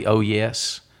you hear the oh,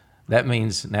 yes? That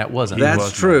means that wasn't...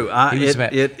 That's true. It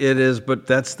It is, but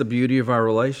that's the beauty of our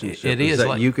relationship. It is that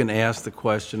like- you can ask the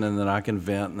question, and then I can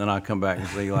vent, and then I come back and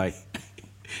say, like...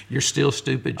 You're still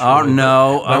stupid, Troy, Oh,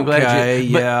 no, but I'm glad okay,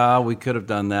 you... but yeah, we could have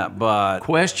done that, but...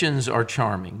 questions are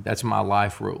charming. That's my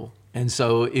life rule. And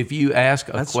so if you ask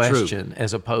a That's question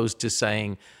as opposed to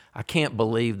saying, I can't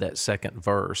believe that second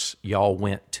verse, y'all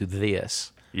went to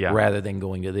this rather than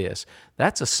going to this,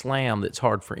 that's a slam that's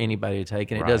hard for anybody to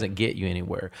take, and it doesn't get you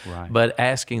anywhere. Right. But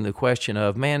asking the question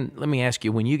of, man, let me ask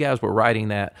you, when you guys were writing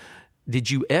that, did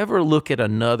you ever look at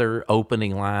another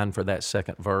opening line for that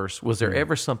second verse? Was there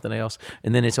ever something else?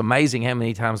 And then it's amazing how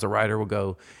many times the writer will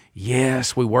go,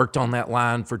 yes, we worked on that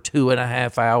line for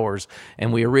 2.5 hours,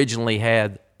 and we originally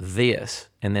had this.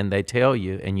 And then they tell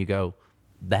you, and you go,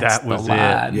 that's That was the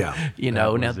line. it.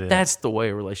 Yeah. That's the way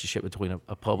a relationship between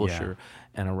a publisher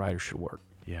and a writer should work.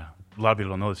 Yeah. A lot of people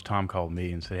don't know this. Tom called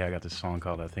me and said, hey, I got this song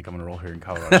called I Think I'm Gonna Roll Here in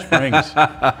Colorado Springs.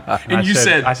 And you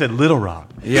said- I said Little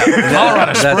Rock. Yeah,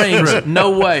 Colorado that's Springs, true.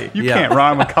 no way. You can't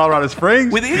rhyme with Colorado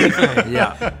Springs. With anything.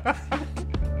 Yeah.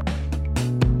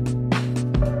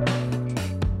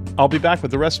 I'll be back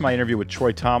with the rest of my interview with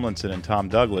Troy Tomlinson and Tom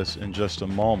Douglas in just a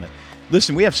moment.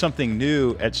 Listen, we have something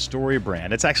new at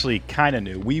StoryBrand. It's actually kind of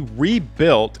new. We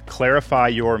rebuilt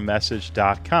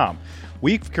ClarifyYourMessage.com.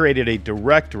 we've created a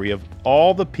directory of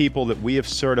all the people that we have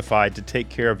certified to take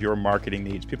care of your marketing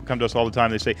needs. People come to us all the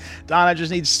time. They say, Don, I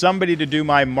just need somebody to do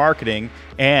my marketing.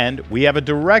 And we have a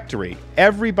directory.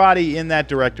 Everybody in that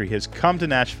directory has come to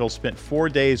Nashville, spent 4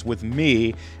 days with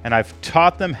me, and I've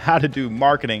taught them how to do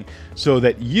marketing so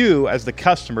that you, as the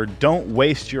customer, don't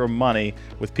waste your money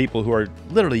with people who are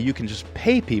literally, you can just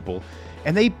pay people,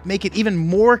 and they make it even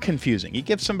more confusing. You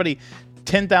give somebody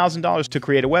 $10,000 to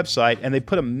create a website, and they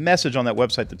put a message on that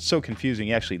website that's so confusing,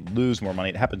 you actually lose more money.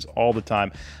 It happens all the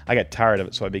time. I got tired of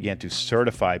it, so I began to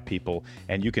certify people,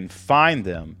 and you can find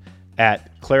them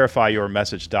at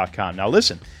clarifyyourmessage.com. Now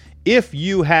listen, if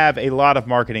you have a lot of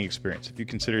marketing experience, if you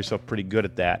consider yourself pretty good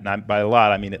at that, and by a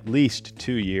lot, I mean at least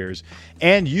 2 years,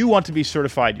 and you want to be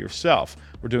certified yourself,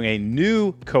 we're doing a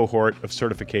new cohort of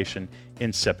certification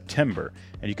in September,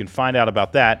 and you can find out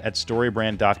about that at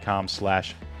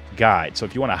storybrand.com/guide. So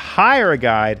if you want to hire a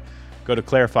guide, go to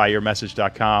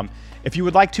clarifyyourmessage.com. If you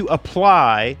would like to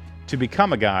apply to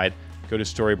become a guide, go to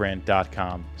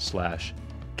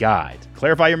storybrand.com/guide.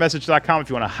 Clarifyyourmessage.com if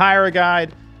you want to hire a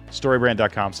guide,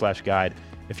 storybrand.com/guide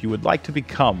if you would like to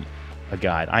become a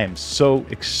guide. I am so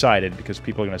excited because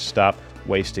people are going to stop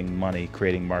wasting money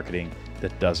creating marketing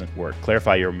that doesn't work.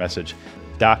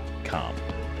 Clarifyyourmessage.com.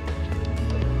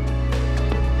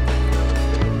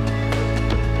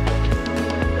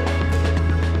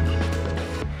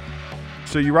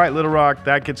 So you write Little Rock,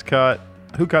 that gets cut.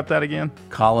 Who cut that again?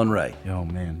 Colin Ray. Oh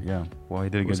man, yeah. Well, he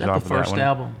did a good Was that job the with that first one.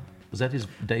 album? Was that his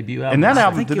debut album? And that I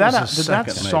album, think did it was that, his did that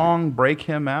second, maybe. song break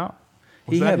him out?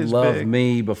 Was He that had his Love big?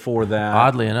 Me before that.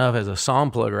 Oddly enough, as a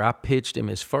song plugger, I pitched him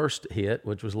his first hit,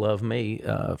 which was Love Me,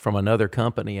 from another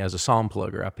company as a song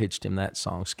plugger. I pitched him that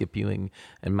song. Skip Ewing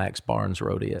and Max Barnes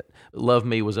wrote it. Love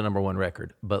Me was a #1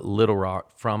 record, but Little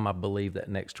Rock, from, I believe, that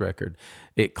next record,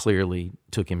 it clearly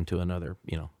took him to another,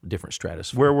 different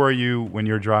stratosphere. Where were you when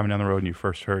you were driving down the road and you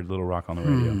first heard Little Rock on the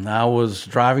radio? I was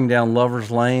driving down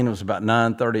Lover's Lane. It was about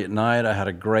 9:30 at night. I had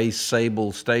a gray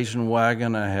Sable station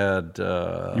wagon. I had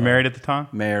You married at the time?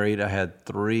 married. I had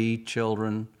 3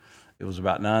 children. It was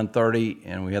about 9:30,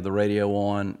 and we had the radio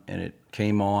on, and it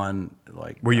came on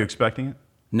like. Were you expecting it?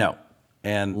 No,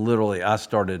 and literally,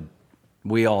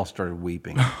 we all started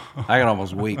weeping. I can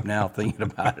almost weep now thinking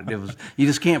about it. You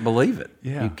just can't believe it.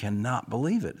 Yeah. You cannot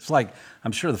believe it. It's like,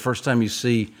 I'm sure the first time you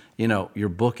see, your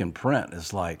book in print,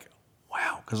 it's like,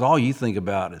 wow, because all you think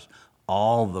about is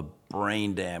all the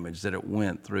brain damage that it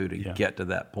went through to get to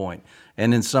that point.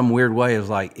 And in some weird way,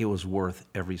 it was worth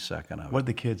every second of it. What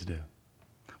did the kids do?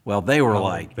 Well, they were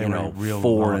they were real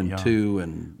 4 and young. 2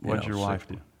 and What'd your wife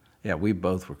 6. do? Yeah, we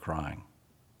both were crying.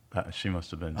 She must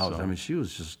have been. She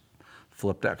was just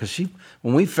flipped out because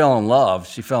when we fell in love,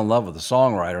 she fell in love with a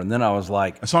songwriter, and then I was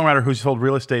like, a songwriter who sold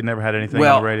real estate, never had anything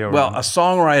on the radio. Well, a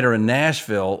songwriter in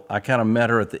Nashville. I kind of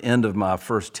met her at the end of my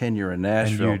first tenure in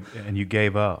Nashville, and you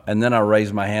gave up. and then I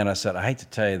raised my hand. I said, I hate to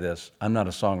tell you this, I'm not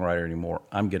a songwriter anymore.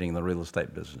 I'm getting in the real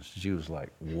estate business. She was like,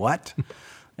 what?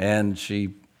 And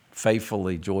she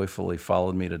faithfully, joyfully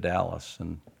followed me to Dallas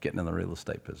and getting in the real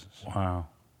estate business. Wow,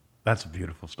 that's a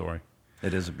beautiful story.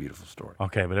 It is a beautiful story.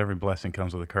 Okay, but every blessing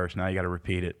comes with a curse. Now you got to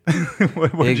repeat it.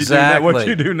 What'd Exactly. What'd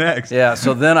you do next? Yeah,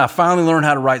 so then I finally learned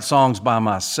how to write songs by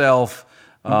myself.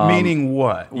 Meaning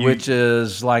what? Which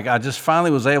is like I just finally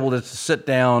was able to sit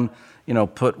down,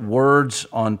 put words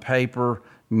on paper,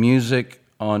 music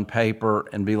on paper,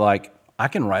 and be like, I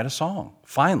can write a song.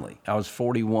 Finally, I was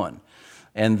 41.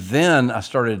 And then I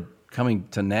started coming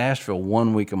to Nashville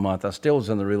 1 week a month. I still was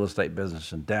in the real estate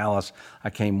business in Dallas. I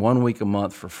came 1 week a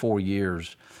month for 4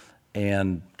 years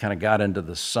and kind of got into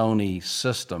the Sony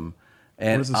system.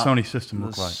 And What does the Sony system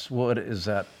look like? What is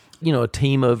that? A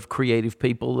team of creative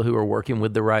people who are working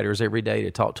with the writers every day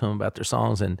to talk to them about their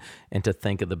songs and to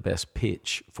think of the best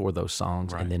pitch for those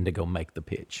songs and then to go make the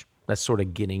pitch. That's sort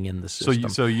of getting in the system.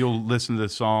 So you'll listen to the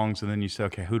songs and then you say,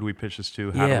 okay, who do we pitch this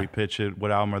to? How do we pitch it?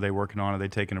 What album are they working on? Are they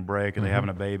taking a break? Are they having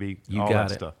a baby? You all got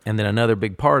that it. stuff. And then another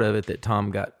big part of it that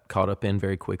Tom got caught up in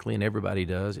very quickly, and everybody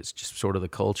does, it's just sort of the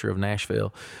culture of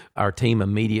Nashville. Our team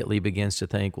immediately begins to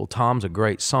think, well, Tom's a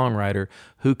great songwriter.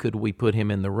 Who could we put him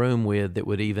in the room with that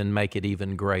would even make it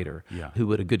even greater? Yeah. Who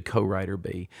would a good co-writer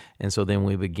be? And so then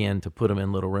we begin to put them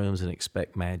in little rooms and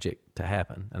expect magic to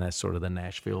happen. And that's sort of the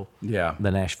Nashville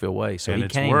way. So And he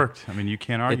it's came. worked. I mean, you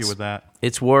can't argue with that.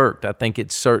 It's worked. I think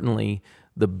it's certainly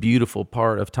the beautiful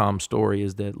part of Tom's story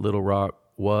is that Little Rock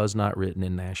was not written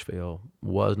in Nashville,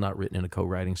 was not written in a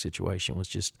co-writing situation, was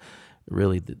just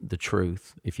really the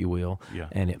truth, if you will. Yeah.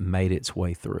 And it made its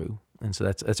way through. And so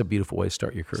that's a beautiful way to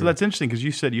start your career. So that's interesting because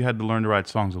you said you had to learn to write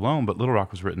songs alone, but Little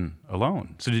Rock was written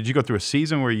alone. So did you go through a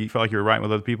season where you felt like you were writing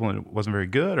with other people and it wasn't very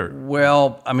good, or?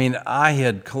 Well, I mean, I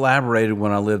had collaborated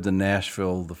when I lived in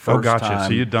Nashville the first gotcha. time.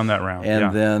 So you'd done that round.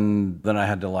 And Yeah. then I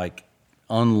had to like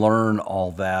unlearn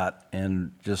all that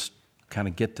and just kind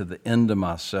of get to the end of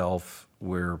myself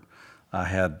where I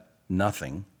had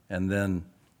nothing, and then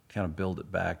kind of build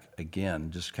it back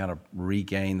again, just kind of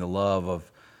regain the love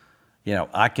of, you know,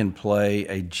 I can play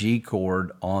a G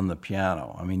chord on the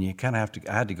piano. I mean, you kind of have to,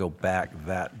 I had to go back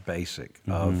that basic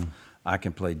of I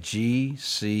can play G,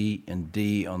 C, and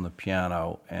D on the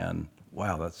piano, and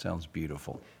wow, that sounds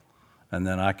beautiful. And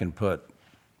then I can put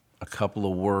a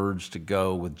couple of words to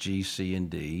go with G, C, and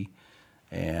D,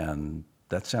 and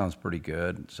that sounds pretty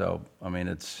good. So, I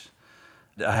mean,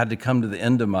 I had to come to the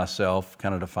end of myself,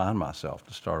 kind of to find myself,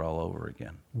 to start all over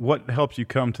again. What helps you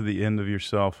come to the end of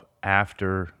yourself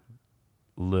after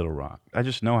Little Rock? I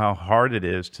just know how hard it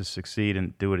is to succeed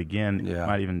and do it again. Yeah. It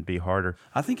might even be harder.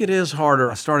 I think it is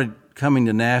harder. I started coming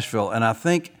to Nashville, and I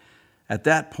think at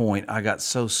that point I got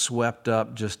so swept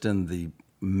up just in the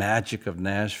magic of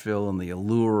Nashville and the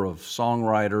allure of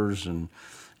songwriters and,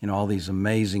 you know, all these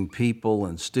amazing people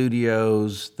and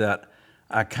studios that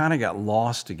I kind of got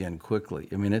lost again quickly.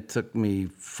 I mean, it took me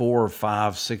 4 or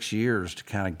 5, 6 years to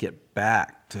kind of get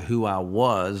back to who I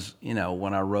was, you know,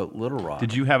 when I wrote Little Rock.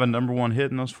 Did you have a number one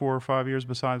hit in those 4 or 5 years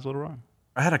besides Little Rock?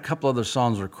 I had a couple other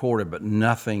songs recorded, but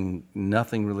nothing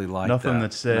really like Nothing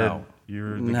that. that said No.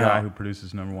 you're the No. guy who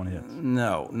produces number one hits.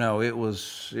 No, it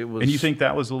was. And you think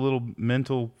that was a little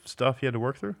mental stuff you had to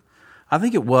work through? I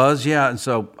think it was, yeah. And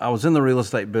so I was in the real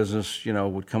estate business, you know,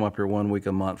 would come up here 1 week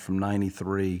a month from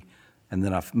 93. And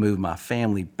then I moved my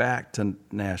family back to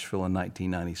Nashville in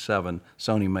 1997.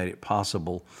 Sony made it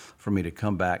possible for me to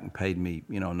come back and paid me,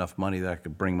 you know, enough money that I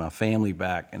could bring my family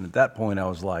back. And at that point I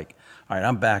was like, all right,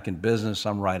 I'm back in business.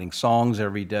 I'm writing songs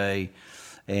every day.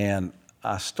 And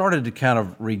I started to kind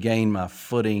of regain my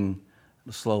footing,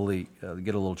 slowly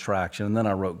get a little traction. And then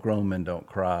I wrote Grown Men Don't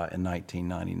Cry in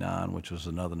 1999, which was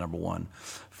another number one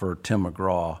for Tim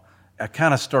McGraw. I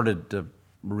kind of started to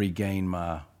regain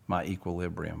my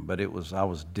equilibrium, but I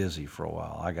was dizzy for a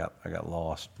while. I got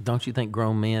lost. Don't you think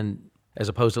Grown Men, as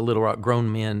opposed to Little Rock, Grown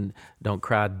Men Don't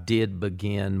Cry did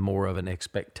begin more of an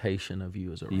expectation of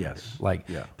you as a writer? Yes. Like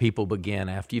Yeah. people began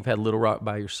after you've had Little Rock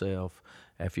by yourself,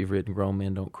 after you've written Grown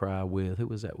Men Don't Cry with, who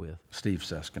was that with? Steve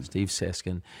Seskin. Steve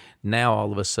Seskin. Now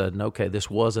all of a sudden, okay, this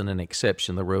wasn't an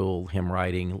exception, the rule, him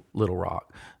writing Little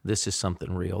Rock. This is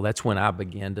something real. That's when I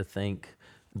began to think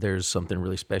there's something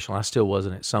really special. I still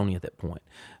wasn't at Sony at that point,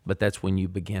 but that's when you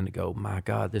began to go, my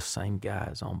God, this same guy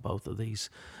is on both of these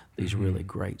really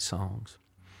great songs.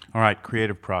 All right,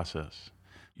 creative process.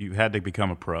 You had to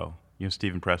become a pro. You know,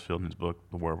 Stephen Pressfield in his book,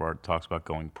 The War of Art, talks about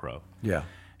going pro. Yeah.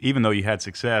 Even though you had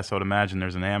success, I would imagine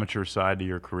there's an amateur side to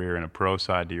your career and a pro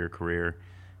side to your career.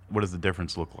 What does the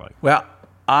difference look like? Well,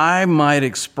 I might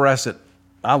express it.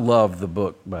 I love the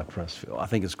book by Pressfield. I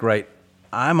think it's great.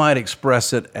 I might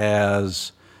express it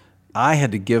as I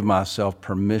had to give myself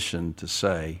permission to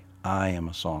say I am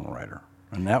a songwriter,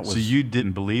 and that was. So you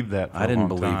didn't believe that for I a didn't long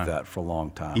believe time, that for a long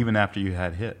time. even after you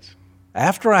had hits.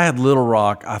 After I had Little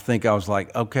Rock, I think I was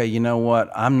like, okay, you know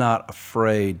what? I'm not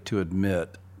afraid to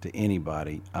admit to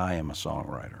anybody I am a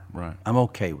songwriter. Right. I'm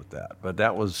okay with that. But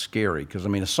that was scary because, I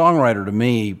mean, a songwriter to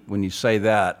me, when you say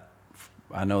that,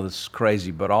 I know this is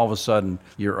crazy, but all of a sudden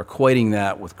you're equating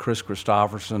that with Chris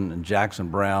Christopherson and Jackson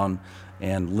Browne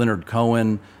and Leonard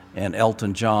Cohen and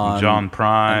Elton John. And John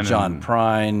Prine. And John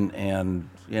Prine and,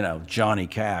 you know, Johnny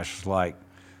Cash. It's like,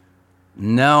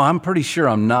 no, I'm pretty sure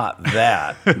I'm not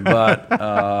that, but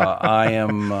I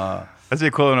am. That's the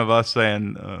equivalent of us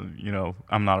saying, you know,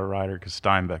 I'm not a writer because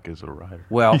Steinbeck is a writer.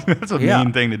 Well, that's a yeah.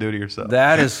 mean thing to do to yourself.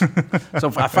 That is,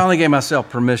 so I finally gave myself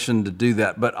permission to do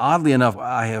that. But oddly enough,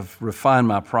 I have refined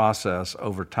my process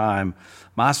over time.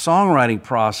 My songwriting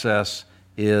process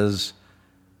is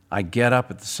I get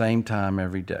up at the same time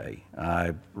every day.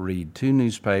 I read 2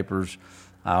 newspapers.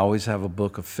 I always have a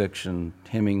book of fiction,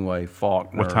 Hemingway,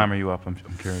 Faulkner. What time are you up? I'm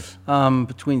curious.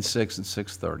 Between 6 and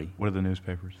 6:30. What are the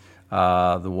newspapers?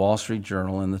 The Wall Street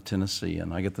Journal and the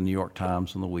Tennessean. I get the New York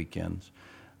Times on the weekends.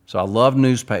 So I love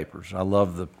newspapers. I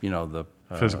love the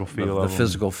Physical feel the of them.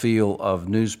 physical feel of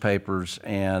newspapers,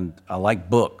 and I like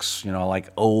books. You know, I like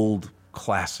old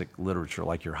classic literature,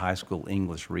 like your high school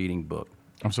English reading book.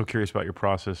 I'm so curious about your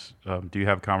process. Do you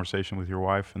have a conversation with your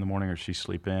wife in the morning, or does she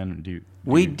sleep in?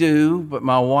 We do, but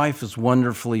my wife is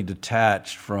wonderfully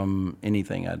detached from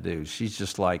anything I do. She's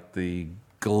just like the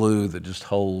glue that just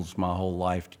holds my whole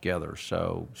life together.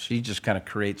 So she just kind of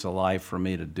creates a life for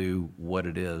me to do what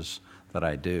it is that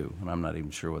I do, and I'm not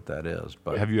even sure what that is.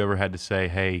 But Have you ever had to say,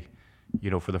 hey,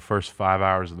 for the first 5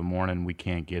 hours of the morning, we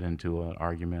can't get into an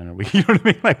argument, or you know what I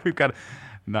mean? Like we've got to,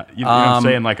 not, you know what I'm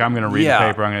saying? Like I'm going to read the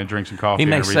paper, I'm going to drink some coffee. He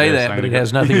may and read say this, that, but it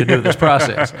has nothing to do with this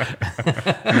process.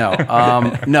 no,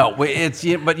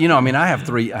 but I mean, I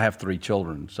have three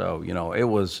children, so it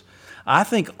was. I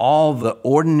think all the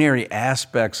ordinary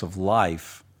aspects of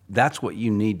life, that's what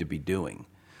you need to be doing.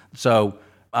 So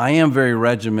I am very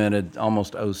regimented,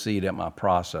 almost OC'd at my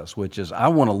process, which is I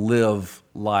want to live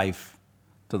life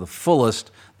to the fullest,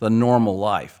 the normal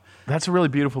life. That's a really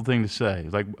beautiful thing to say.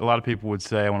 Like a lot of people would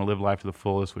say, I want to live life to the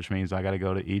fullest, which means I got to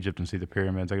go to Egypt and see the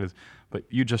pyramids. But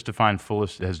you just define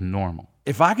fullest as normal.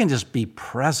 If I can just be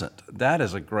present, that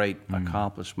is a great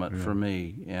accomplishment for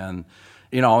me. And,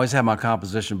 I always have my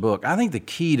composition book. I think the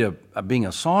key to being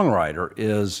a songwriter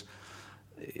is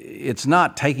it's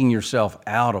not taking yourself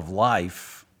out of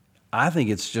life. I think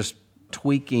it's just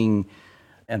tweaking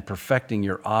and perfecting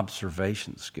your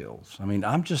observation skills. I mean,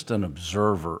 I'm just an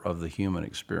observer of the human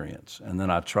experience, and then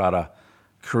I try to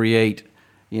create,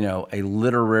 a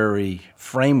literary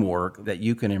framework that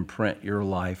you can imprint your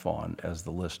life on as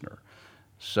the listener.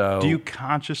 So, do you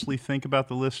consciously think about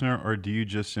the listener, or do you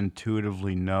just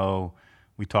intuitively know?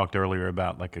 We talked earlier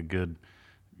about like a good,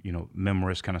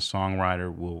 memorist kind of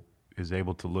songwriter is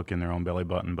able to look in their own belly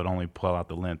button, but only pull out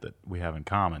the lint that we have in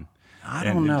common. I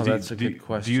don't know. That's a good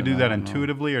question. Do you do that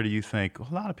intuitively, or do you think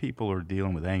a lot of people are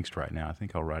dealing with angst right now? I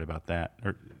think I'll write about that.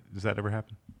 Or does that ever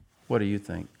happen? What do you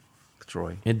think,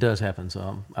 Troy? It does happen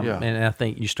some. And I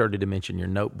think you started to mention your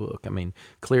notebook. I mean,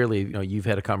 clearly, you've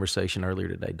had a conversation earlier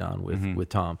today, Don, with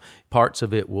Tom. Parts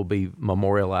of it will be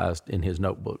memorialized in his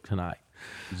notebook tonight.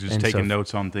 Just taking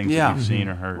notes on things that you've seen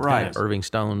or heard. Right. Irving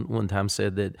Stone one time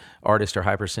said that artists are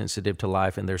hypersensitive to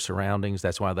life and their surroundings.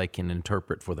 That's why they can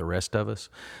interpret for the rest of us.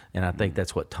 And I think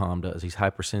that's what Tom does. He's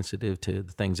hypersensitive to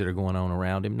the things that are going on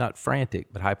around him. Not frantic,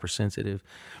 but hypersensitive.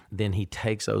 Then he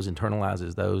takes those,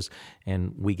 internalizes those,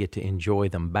 and we get to enjoy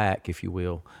them back, if you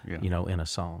will, in a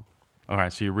song. All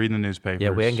right, so you're reading the newspapers. Yeah,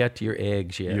 we haven't got to your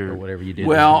eggs yet or whatever you did.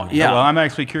 Well, Well, I'm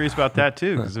actually curious about that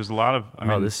too, because there's a lot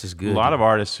of this is good. A lot of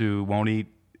artists who won't eat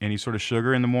any sort of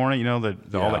sugar in the morning, all that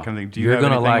kind of thing. Do you You're have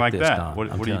anything like like this, that? Don.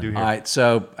 What do you do here? All right,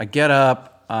 so I get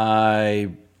up,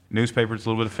 Newspapers, a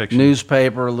little bit of fiction.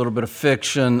 newspaper, a little bit of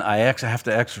fiction. I have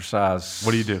to exercise.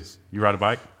 What do you do? You ride a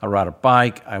bike? I ride a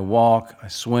bike, I walk, I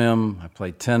swim, I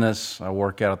play tennis, I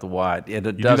work out at the Y. It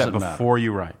You doesn't do that before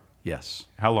you write? Yes.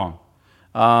 How long?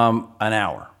 An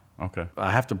hour. Okay.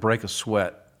 I have to break a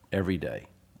sweat every day.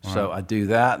 So I do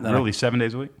that. And then Really, 7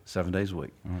 days a week? 7 days a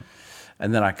week.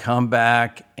 And then I come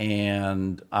back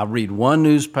and I read one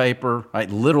newspaper. I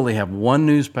literally have one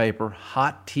newspaper,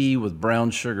 hot tea with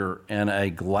brown sugar, and a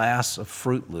glass of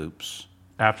Fruit Loops.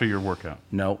 After your workout?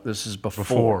 No, this is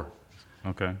before.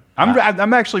 Okay.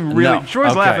 I'm actually really, No,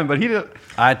 Troy's okay. laughing, but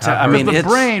I mean, the it's,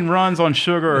 brain runs on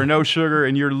sugar or no sugar,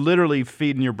 and you're literally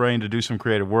feeding your brain to do some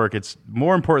creative work. It's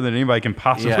more important than anybody can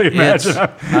possibly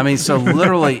imagine. So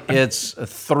literally it's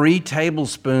 3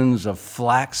 tablespoons of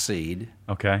flaxseed,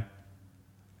 Okay.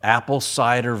 apple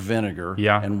cider vinegar,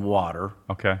 Yeah. and water.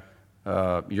 Okay.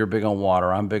 You're big on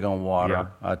water. I'm big on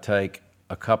water. Yeah. I take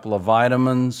a couple of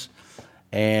vitamins,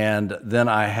 and then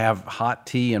I have hot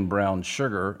tea and brown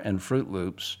sugar and Fruit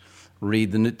Loops.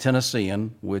 Read the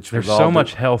Tennessean, which There's was all so the-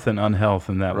 much health and unhealth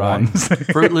in that Right. one.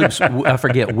 Fruit Loops, I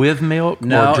forget, with milk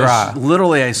No, or dry? it's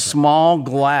literally a small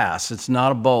glass. It's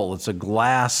not a bowl. It's a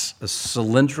glass, a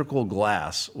cylindrical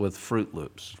glass with Fruit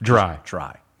Loops. Dry. Just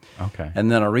dry. Okay.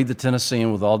 And then I read the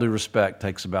Tennessean, with all due respect,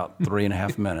 takes about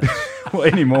 3.5 minutes. Well,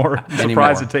 anymore. I'm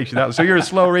surprised it takes you that. So you're a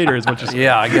slow reader, is what you're saying.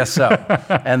 Yeah, I guess so.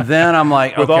 And then I'm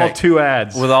like, With okay, all 2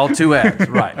 ads. with all 2 eggs,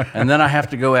 right. And then I have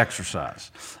to go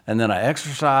exercise. And then I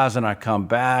exercise and I come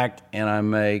back and I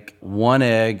make 1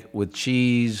 egg with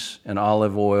cheese and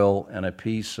olive oil and a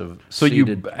piece of So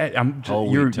seeded whole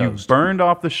wheat you toast. burned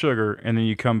off the sugar, and then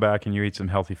you come back and you eat some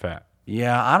healthy fat.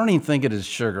 Yeah, I don't even think it is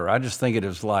sugar. I just think it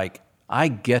is like, I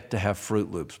get to have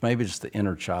Fruit Loops. Maybe it's the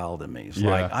inner child in me. It's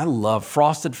Yeah. like, I love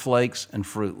Frosted Flakes and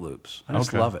Fruit Loops. I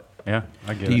just Okay. love it. Yeah,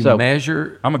 I get Do it. you So-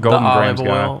 measure I'm a Golden the Grams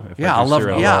olive guy. oil? If Yeah, do I love.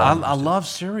 cereal. Yeah, I love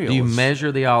cereal. Do you It's- measure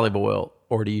the olive oil,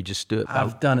 or do you just do it by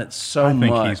I've done it so I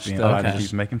think much he's being, that I I think just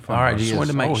he's making fun All right, of us. just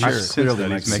wanted to make Oh, sure. I he's sense clearly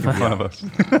that he's makes making fun fun of us.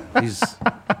 he's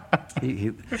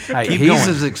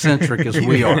as eccentric as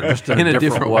we are, just in a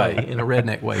different way. in a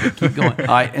redneck way. But keep going. All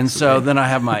right, and so then I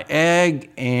have my egg,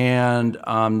 and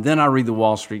then I read the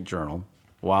Wall Street Journal.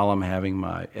 while I'm having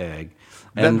my egg.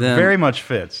 That And then very much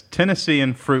fits. Tennessee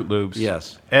and Fruit Loops.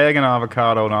 Yes. Egg and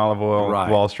avocado and olive oil. Right.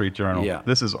 Wall Street Journal. Yeah.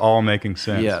 This is all making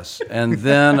sense. Yes. And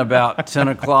then about 10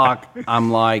 o'clock,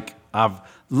 I'm like, I've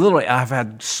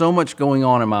had so much going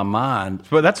on in my mind.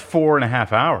 But that's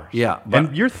 4.5 hours. Yeah, but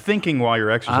and you're thinking while you're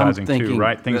I'm exercising thinking, too,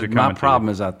 right? Things are coming my problem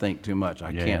to is I think too much.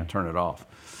 I can't yeah. turn it off.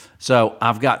 So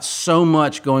I've got so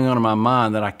much going on in my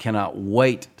mind that I cannot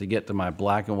wait to get to my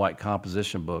black and white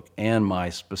composition book and my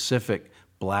specific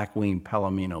Blackwing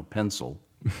Palomino pencil.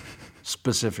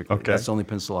 Specifically. Okay. That's the only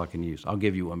pencil I can use. I'll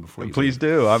give you one before you you. Please leave.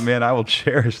 do. I mean, I will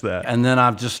cherish that. And then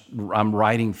I'm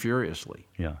writing furiously.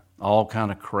 Yeah. All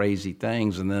kind of crazy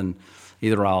things, and then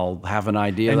either I'll have an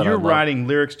idea And that you're I love. writing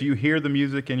lyrics. Do you hear the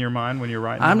music in your mind when you're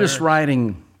writing? I'm the just lyrics?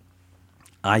 writing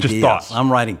ideas. thoughts.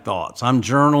 I'm writing thoughts. I'm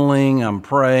journaling. I'm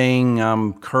praying.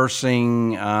 I'm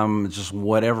cursing. I'm just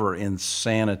whatever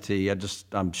insanity.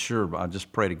 I'm sure. I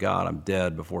just pray to God I'm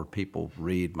dead before people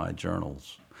read my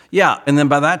journals. Yeah, and then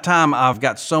by that time I've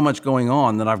got so much going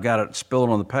on that I've got it spilled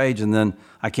on the page, and then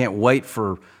I can't wait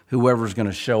for whoever's going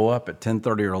to show up at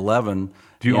 10:30 or 11.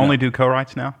 Do you only do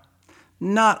co-writes now?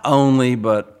 Not only,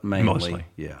 but mainly. Mostly.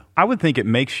 Yeah. I would think it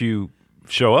makes you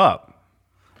show up.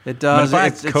 It does. If I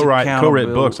It's co-write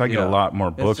accountability. books, I get a lot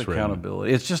more books It's written.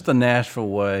 accountability. It's just the Nashville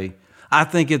way. I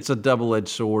think it's a double-edged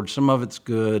sword. Some of it's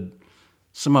good.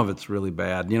 Some of it's really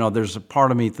bad. You know, there's a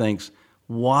part of me thinks,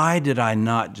 why did I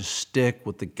not just stick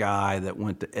with the guy that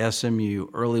went to SMU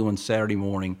early one Saturday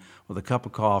morning with a cup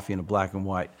of coffee and a black and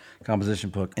white composition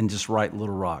book and just write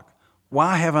Little Rock?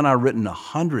 Why haven't I written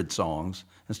 100 songs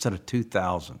instead of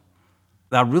 2,000?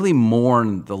 I really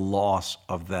mourn the loss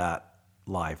of that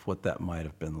life, what that might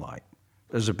have been like.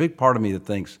 There's a big part of me that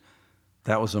thinks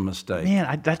that was a mistake.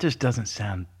 Man, that just doesn't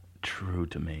sound true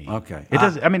to me. Okay. It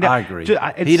does. I mean, I agree. It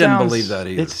He didn't sounds- believe that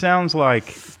either. It sounds like,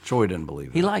 Troy didn't believe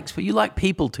it. You like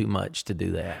people too much to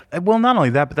do that. well, not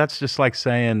only that, but that's just like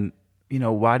saying, you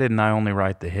know, why didn't I only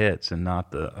write the hits and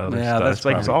not the other Yeah, stuff? that's It's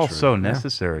like it's probably all true. so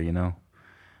necessary, you know.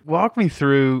 Walk me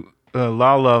through.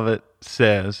 Lyle Lovett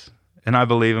says, and I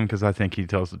believe him because I think he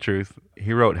tells the truth.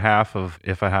 He wrote half of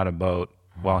 "If I Had a Boat"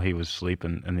 while he was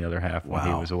sleeping, and the other half when he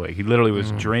Wow. was awake. He literally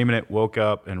was dreaming it, woke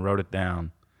up, and wrote it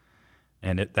down.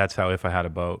 And that's how "If I Had a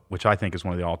Boat," which I think is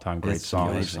one of the all-time great It's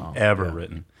songs amazing. ever Yeah.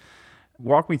 written.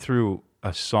 Walk me through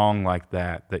a song like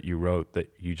that you wrote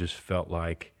that you just felt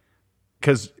like,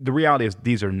 because the reality is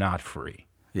these are not free.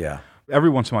 Yeah. Every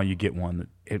once in a while you get one that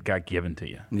it got given to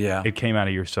you. Yeah. It came out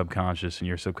of your subconscious, and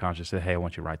your subconscious said, hey, I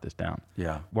want you to write this down.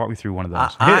 Yeah. Walk me through one of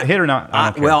those. Hit or not, I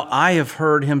don't care. Well, I have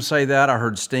heard him say that. I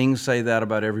heard Sting say that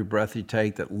about Every Breath You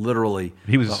Take, that literally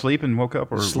He was asleep and woke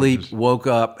up? Or sleep, just- woke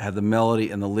up, had the melody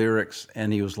and the lyrics,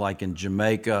 and he was like in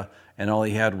Jamaica, and all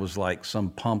he had was like some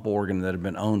pump organ that had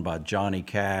been owned by Johnny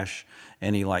Cash,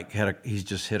 and he's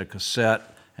just hit a cassette,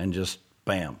 and just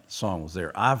bam, the song was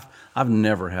there. I've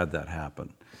never had that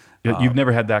happen. You've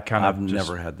never had that kind of I've just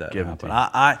never had that given happen.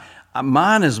 to you.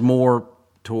 Mine is more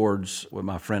towards what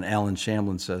my friend Alan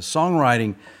Shamblin says.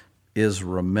 Songwriting is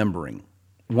remembering.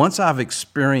 Once I've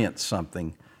experienced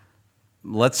something,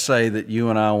 let's say that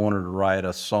you and I wanted to write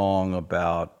a song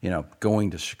about, going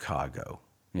to Chicago,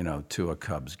 to a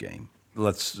Cubs game.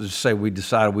 Let's just say we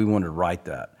decided we wanted to write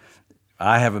that.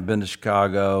 I haven't been to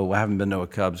Chicago. I haven't been to a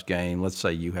Cubs game. Let's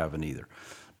say you haven't either.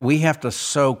 We have to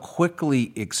so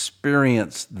quickly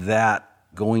experience that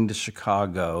going to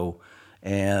Chicago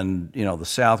and, the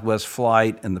Southwest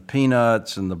flight and the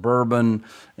peanuts and the bourbon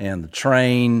and the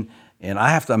train. And I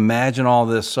have to imagine all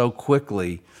this so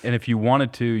quickly. And if you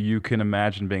wanted to, you can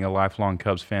imagine being a lifelong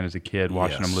Cubs fan as a kid,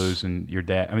 watching them lose and your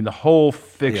dad. I mean, the whole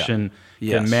fiction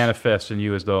can manifest in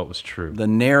you as though it was true. The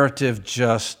narrative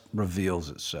just reveals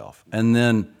itself. And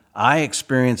then I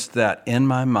experienced that in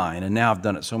my mind, and now I've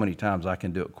done it so many times I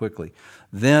can do it quickly.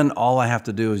 Then all I have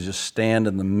to do is just stand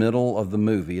in the middle of the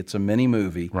movie. It's a mini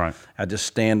movie. Right. I just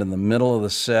stand in the middle of the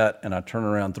set, and I turn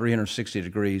around 360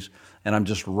 degrees, and I'm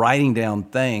just writing down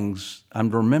things I'm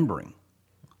remembering,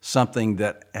 something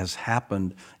that has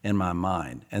happened in my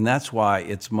mind. And that's why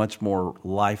it's much more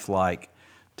lifelike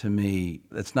to me.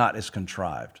 It's not as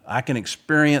contrived. I can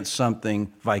experience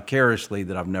something vicariously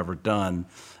that I've never done,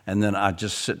 and then I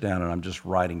just sit down and I'm just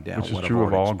writing down Which what is true I've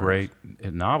of already all experienced.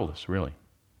 great novelists, really.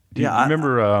 Do you Yeah,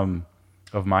 remember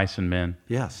of Mice and Men?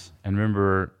 Yes. And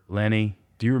remember Lenny?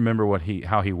 Do you remember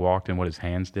how he walked and what his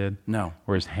hands did? No.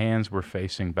 Where his hands were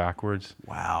facing backwards.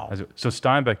 Wow. So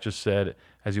Steinbeck just said,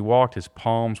 as he walked, his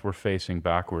palms were facing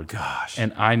backwards. Gosh.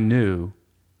 And I knew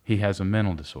he has a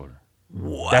mental disorder.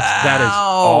 Wow. That is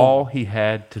all he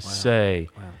had to say.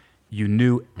 Wow. You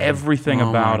knew everything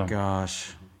about him. Oh, my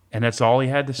gosh. And that's all he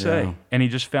had to say. Yeah. And he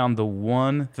just found the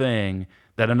one thing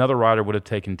that another writer would have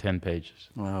taken 10 pages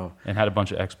Wow. and had a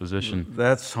bunch of exposition.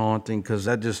 That's haunting because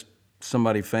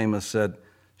somebody famous said,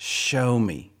 show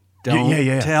me. Don't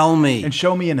tell me. And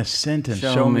show me in a sentence.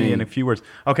 Show me in a few words.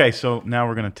 Okay, so now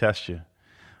we're going to test you.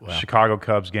 Wow. Chicago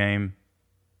Cubs game.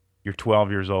 You're 12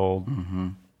 years old. Mm-hmm.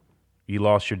 You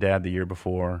lost your dad the year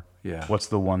before. Yeah. What's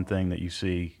the one thing that you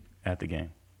see at the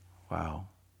game? Wow.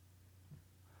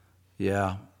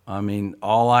 Yeah. I mean,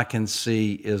 all I can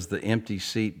see is the empty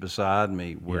seat beside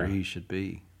me where he should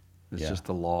be. It's just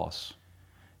a loss.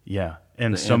 Yeah.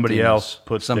 And The somebody emptiness. else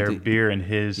puts their beer in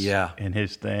his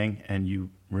thing, and you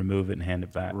remove it and hand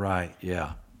it back. Right.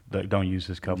 Yeah. Don't use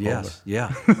his cup holder. Yes.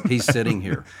 Yeah. He's sitting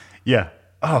here. Yeah.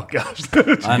 Oh gosh.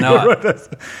 I know.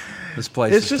 This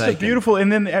place It's is just taken. a beautiful,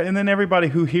 and then everybody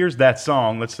who hears that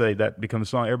song, let's say that becomes a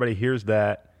song, everybody hears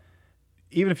that.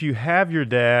 Even if you have your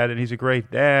dad and he's a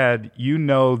great dad, you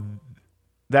know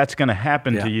that's going to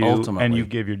happen to you, ultimately. and you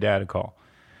give your dad a call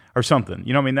or something.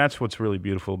 You know what I mean? That's what's really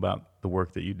beautiful about the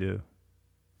work that you do.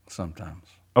 Sometimes.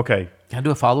 Okay. Can I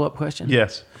do a follow-up question?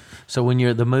 Yes. So when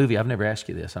you're the movie, I've never asked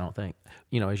you this, I don't think.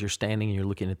 You know, as you're standing and you're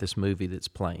looking at this movie that's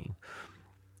playing,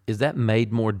 is that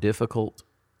made more difficult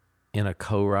in a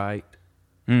co-write?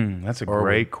 That's a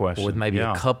great question. Or with maybe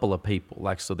a couple of people?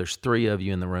 Like, so there's 3 of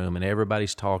you in the room and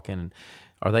everybody's talking.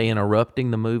 Are they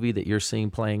interrupting the movie that you're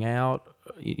seeing playing out?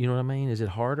 You know what I mean? Is it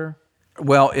harder?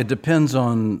 Well, it depends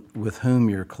on with whom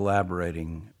you're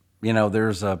collaborating. You know,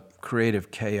 there's a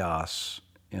creative chaos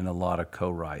in a lot of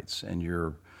co-writes, and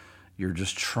you're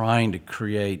just trying to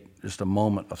create just a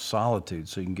moment of solitude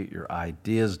so you can get your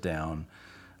ideas down.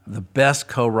 The best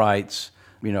co-writes,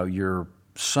 you know, you're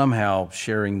somehow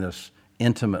sharing this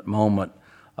intimate moment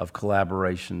of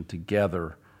collaboration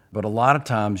together, but a lot of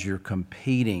times you're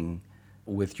competing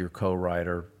with your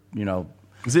co-writer, you know.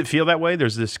 Does it feel that way?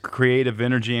 There's this creative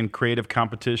energy and creative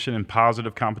competition and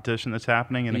positive competition that's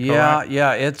happening in a co-write?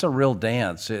 Yeah, it's a real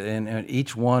dance, and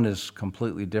each one is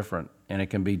completely different, and it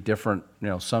can be different. You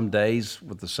know, some days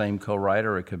with the same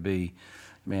co-writer, it could be,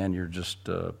 man, you're just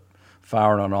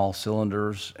firing on all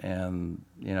cylinders, and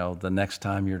you know, the next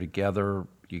time you're together,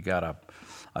 you got a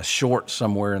short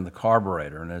somewhere in the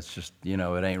carburetor, and it's just, you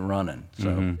know, it ain't running.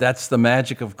 So that's the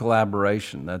magic of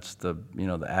collaboration. That's the, you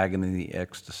know, the agony, the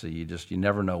ecstasy. You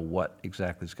never know what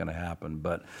exactly is going to happen.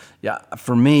 But yeah,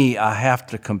 for me, I have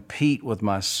to compete with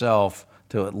myself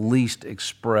to at least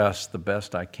express the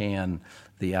best I can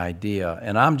the idea.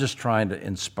 And I'm just trying to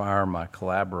inspire my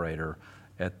collaborator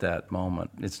at that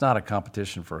moment. It's not a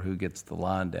competition for who gets the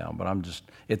line down, but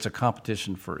it's a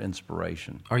competition for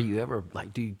inspiration. Are you ever,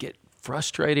 like, do you get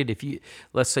frustrated if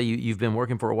let's say you've been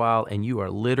working for a while and you are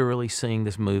literally seeing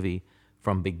this movie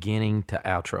from beginning to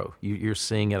outro. You're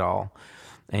seeing it all,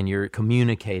 and you're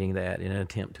communicating that in an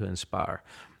attempt to inspire,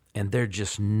 and they're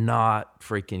just not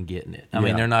freaking getting it. I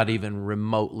mean, they're not even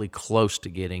remotely close to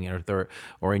getting it,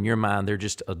 or in your mind, they're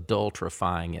just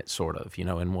adultrifying it, sort of, you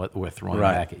know, and what we're throwing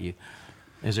back at you.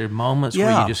 Is there moments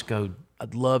where you just go,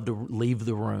 I'd love to leave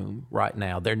the room right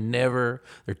now? They're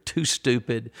too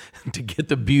stupid to get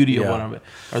the beauty of what I'm.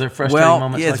 Are there frustrating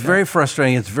moments it's like very that?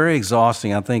 frustrating. It's very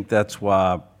exhausting. I think that's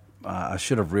why I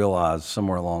should have realized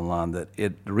somewhere along the line that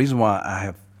the reason why I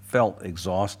have felt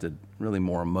exhausted, really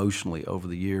more emotionally over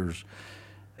the years,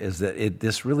 is that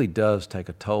this really does take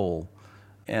a toll.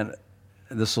 And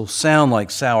this will sound like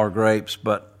sour grapes,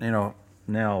 but, you know,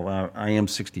 now I am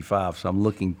 65, so I'm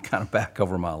looking kind of back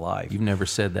over my life. You've never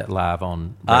said that live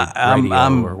on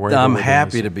radio or wherever. I'm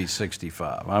happy to be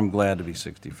 65. I'm glad to be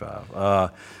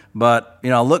 65. But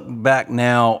you know, I look back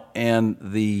now, and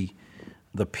the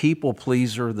people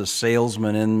pleaser, the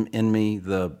salesman in me,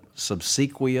 the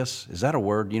obsequious, is that a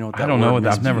word? You know what that I don't word know. means?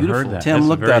 I've never heard that. Tim, That's a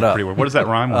look very that up. pretty word. What does that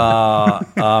rhyme with?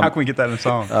 How can we get that in a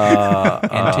song?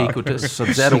 Antiquitous.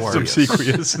 Is that a word?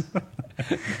 Obsequious.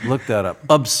 Look that up.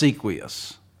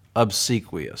 Obsequious.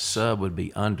 Obsequious. Sub would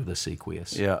be under the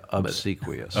sequeous. Yeah,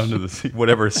 obsequious. Under the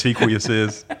whatever sequeous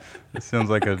is. It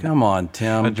sounds like a. Come on,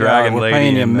 Tim. A dragon we're lady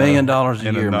paying you $1 in, million a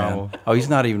in a year, novel. man. Oh, he's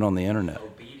not even on the internet.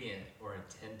 Obedient or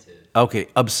attentive. Okay,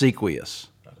 obsequious.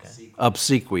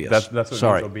 Obsequious. That's what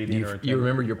Sorry. means obedient or attentive. You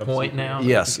remember your point now?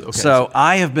 Yes. Okay. So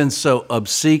I have been so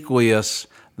obsequious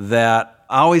that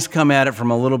I always come at it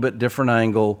from a little bit different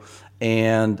angle,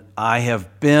 and I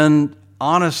have been,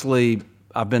 honestly,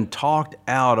 I've been talked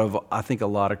out of, I think, a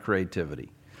lot of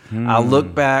creativity. I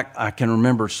look back, I can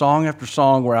remember song after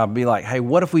song where I'd be like, hey,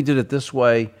 what if we did it this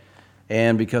way?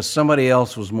 And because somebody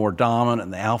else was more dominant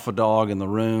and the alpha dog in the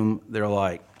room, they're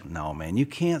like, no, man, you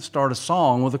can't start a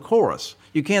song with a chorus.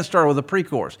 You can't start with a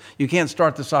pre-chorus. You can't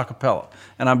start this a cappella.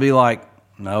 And I'd be like,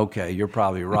 Okay, you're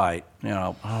probably right.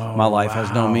 My life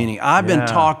has no meaning. I've been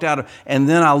talked out of, and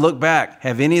then I look back.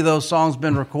 Have any of those songs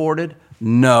been recorded?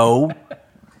 No.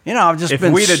 I've just If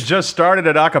been. we'd have just started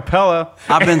at a cappella,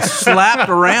 I've been slapped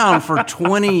around for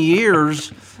 20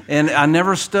 years, and I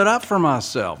never stood up for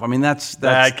myself. I mean, that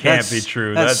can't be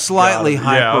true. That's slightly gotta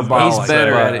be- yeah, I was about to hyperbolic. He's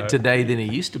better say, at it today than he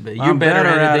used to be. You're I'm better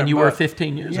at it than you were but-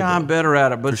 15 years ago. Yeah, I'm better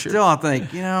at it, but still, I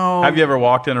think Have you ever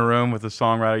walked in a room with a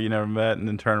songwriter you never met and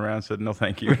then turned around and said, "No,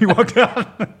 thank you"? You walked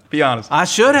out. Be honest. I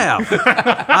should have.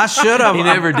 I should have. He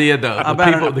never did though.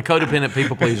 About The codependent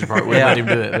people pleaser part wouldn't let him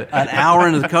do it. An hour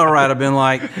into the car ride, I've been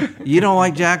like, "You don't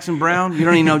like Jackson Brown? You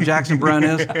don't even know who Jackson Brown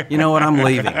is? You know what? I'm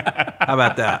leaving. How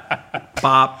about that?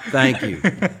 Pop, thank you.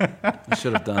 I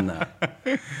should have done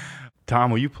that." Tom,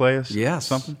 will you play us Yes.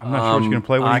 something? I'm not sure what you're going to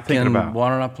play. What are you thinking about? Why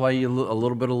don't I play you a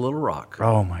little bit of Little Rock?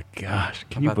 Oh, my gosh.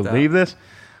 Can you about that? believe this?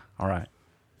 All right.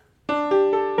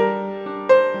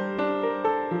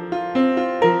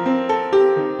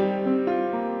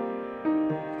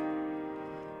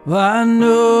 Well, I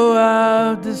know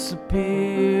I've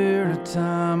disappeared a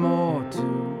time or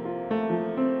two,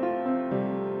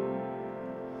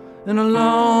 and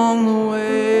along the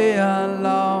way I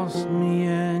lost me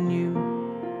and you.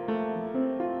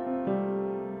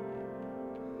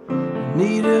 I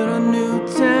needed a new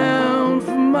town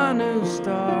for my new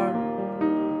start,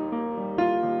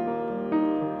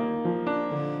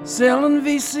 selling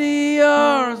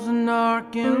VCRs in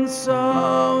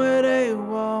Arkansas at a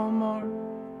Walmart.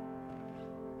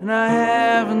 And I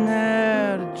haven't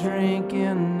had a drink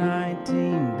in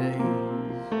 19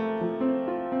 days.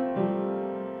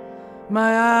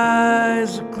 My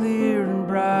eyes are clear and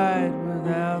bright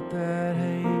without that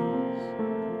haze.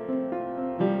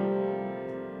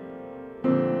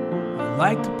 I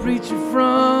like the preacher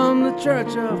from the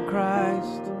Church of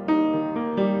Christ.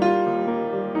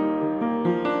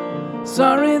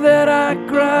 Sorry that I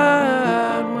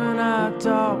cried when I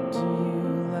talked to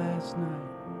you last night.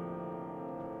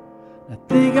 I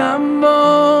think I'm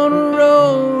on a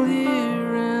roll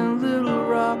here in Little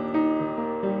Rock,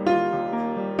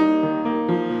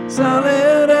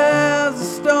 solid as a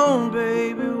stone,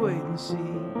 baby, wait and see.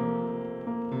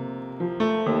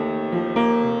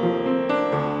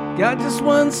 Got just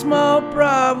one small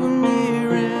problem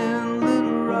here in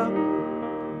Little Rock.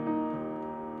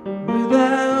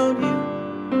 Without you,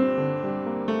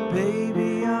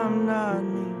 baby, I'm not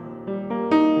me.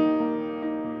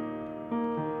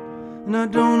 And I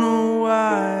don't know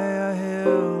why I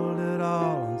held it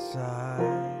all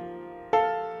inside.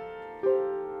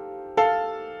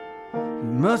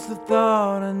 You must have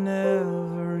thought I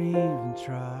never even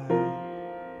tried.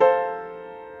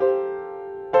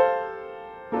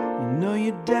 You know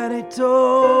your daddy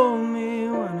told me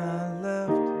when I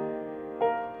left,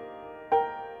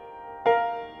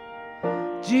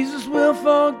 Jesus will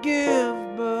forgive,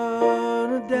 but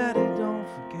a daddy don't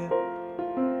forget.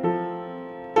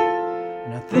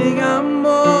 I think I'm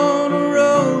on a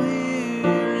roll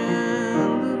here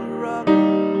in Little Rock,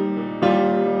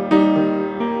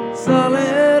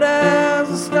 solid as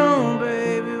a stone,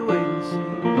 baby, wait and see.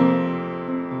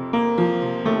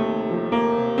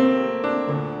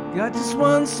 Got just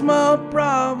one small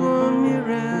problem here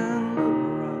in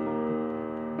Little Rock.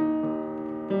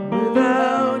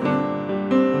 Without you,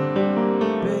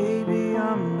 baby,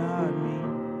 I'm not me.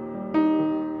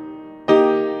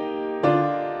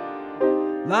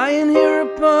 Lying here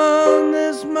upon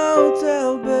this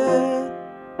motel bed,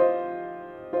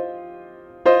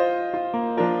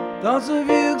 thoughts of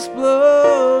you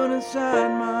explode inside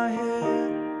my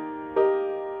head,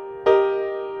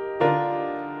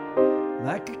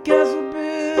 like a castle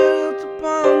built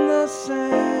upon the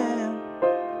sand.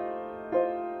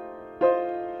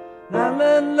 And I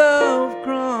let love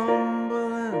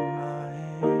crumble in my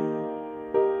hand.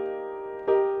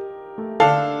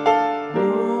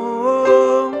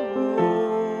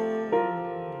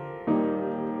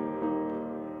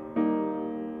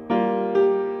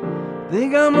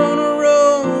 Think I'm on a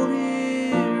roll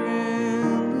here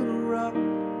in Little Rock,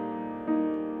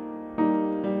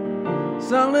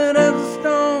 solid as a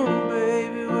stone,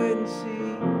 baby, wait and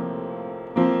see.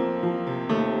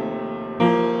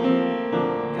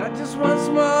 Got just one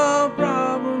small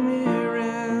problem here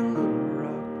in Little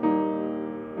Rock.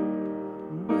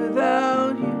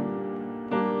 Without you,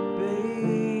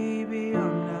 baby,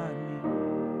 I'm not me.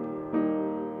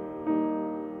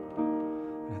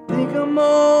 I think I'm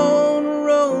on a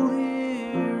roll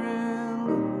here in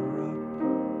Little Rock.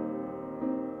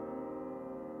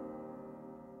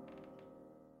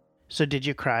 So did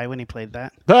you cry when he played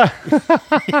that?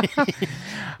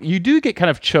 You do get kind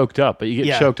of choked up, but you get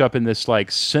Yeah. choked up in this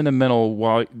like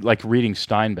sentimental, like reading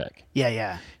Steinbeck.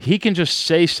 Yeah. He can just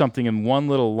say something in one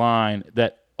little line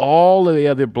that all of the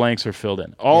other blanks are filled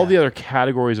in. All the other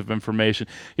categories of information.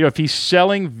 You know, if he's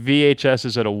selling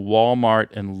VHSs at a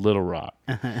Walmart in Little Rock,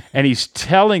 and he's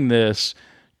telling this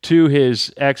to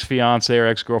his ex-fiance or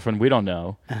ex-girlfriend, we don't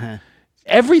know.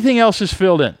 Everything else is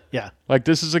filled in. Yeah. Like,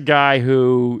 this is a guy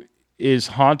who is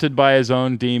haunted by his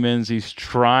own demons. He's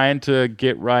trying to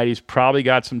get right. He's probably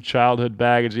got some childhood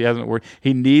baggage he hasn't worked.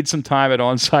 He needs some time at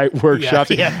on-site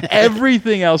workshops. Yeah.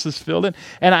 Everything else is filled in.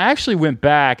 And I actually went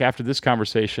back after this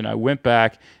conversation. I went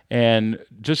back and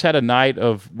just had a night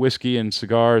of whiskey and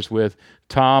cigars with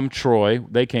Tom Troy.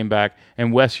 They came back,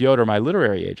 and Wes Yoder, my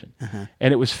literary agent.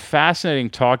 And it was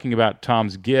fascinating talking about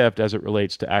Tom's gift as it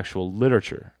relates to actual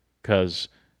literature, because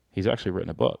he's actually written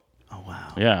a book. Oh,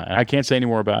 wow. Yeah, and I can't say any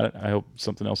more about it. I hope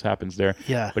something else happens there.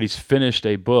 Yeah. But he's finished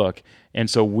a book, and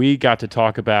so we got to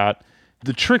talk about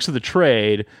the tricks of the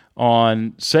trade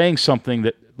on saying something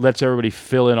that lets everybody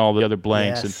fill in all the other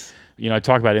blanks. Yes. And I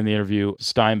talk about in the interview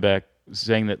Steinbeck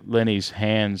saying that Lenny's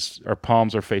hands or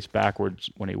palms are faced backwards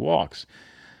when he walks.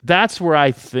 That's where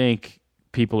I think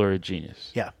people are a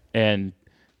genius. Yeah. And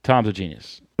Tom's a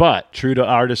genius. But true to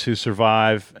artists who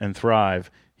survive and thrive,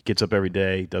 he gets up every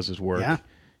day, does his work. Yeah.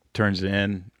 Turns it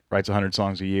in, writes 100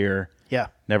 songs a year, Yeah.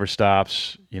 never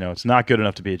stops. It's not good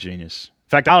enough to be a genius. In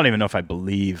fact, I don't even know if I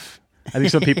believe. I think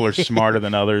some people are smarter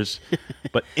than others.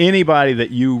 But anybody that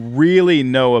you really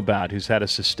know about who's had a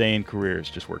sustained career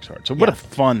just works hard. So what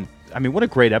a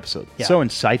great episode. Yeah. So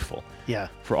insightful Yeah.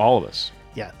 for all of us.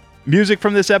 Yeah. Music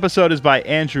from this episode is by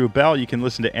Andrew Bell. You can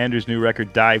listen to Andrew's new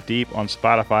record, Dive Deep, on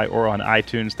Spotify or on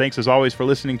iTunes. Thanks, as always, for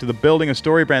listening to the Building a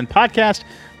Story Brand podcast,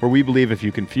 where we believe if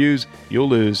you confuse, you'll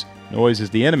lose. Noise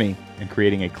is the enemy, and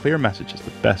creating a clear message is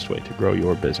the best way to grow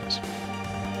your business.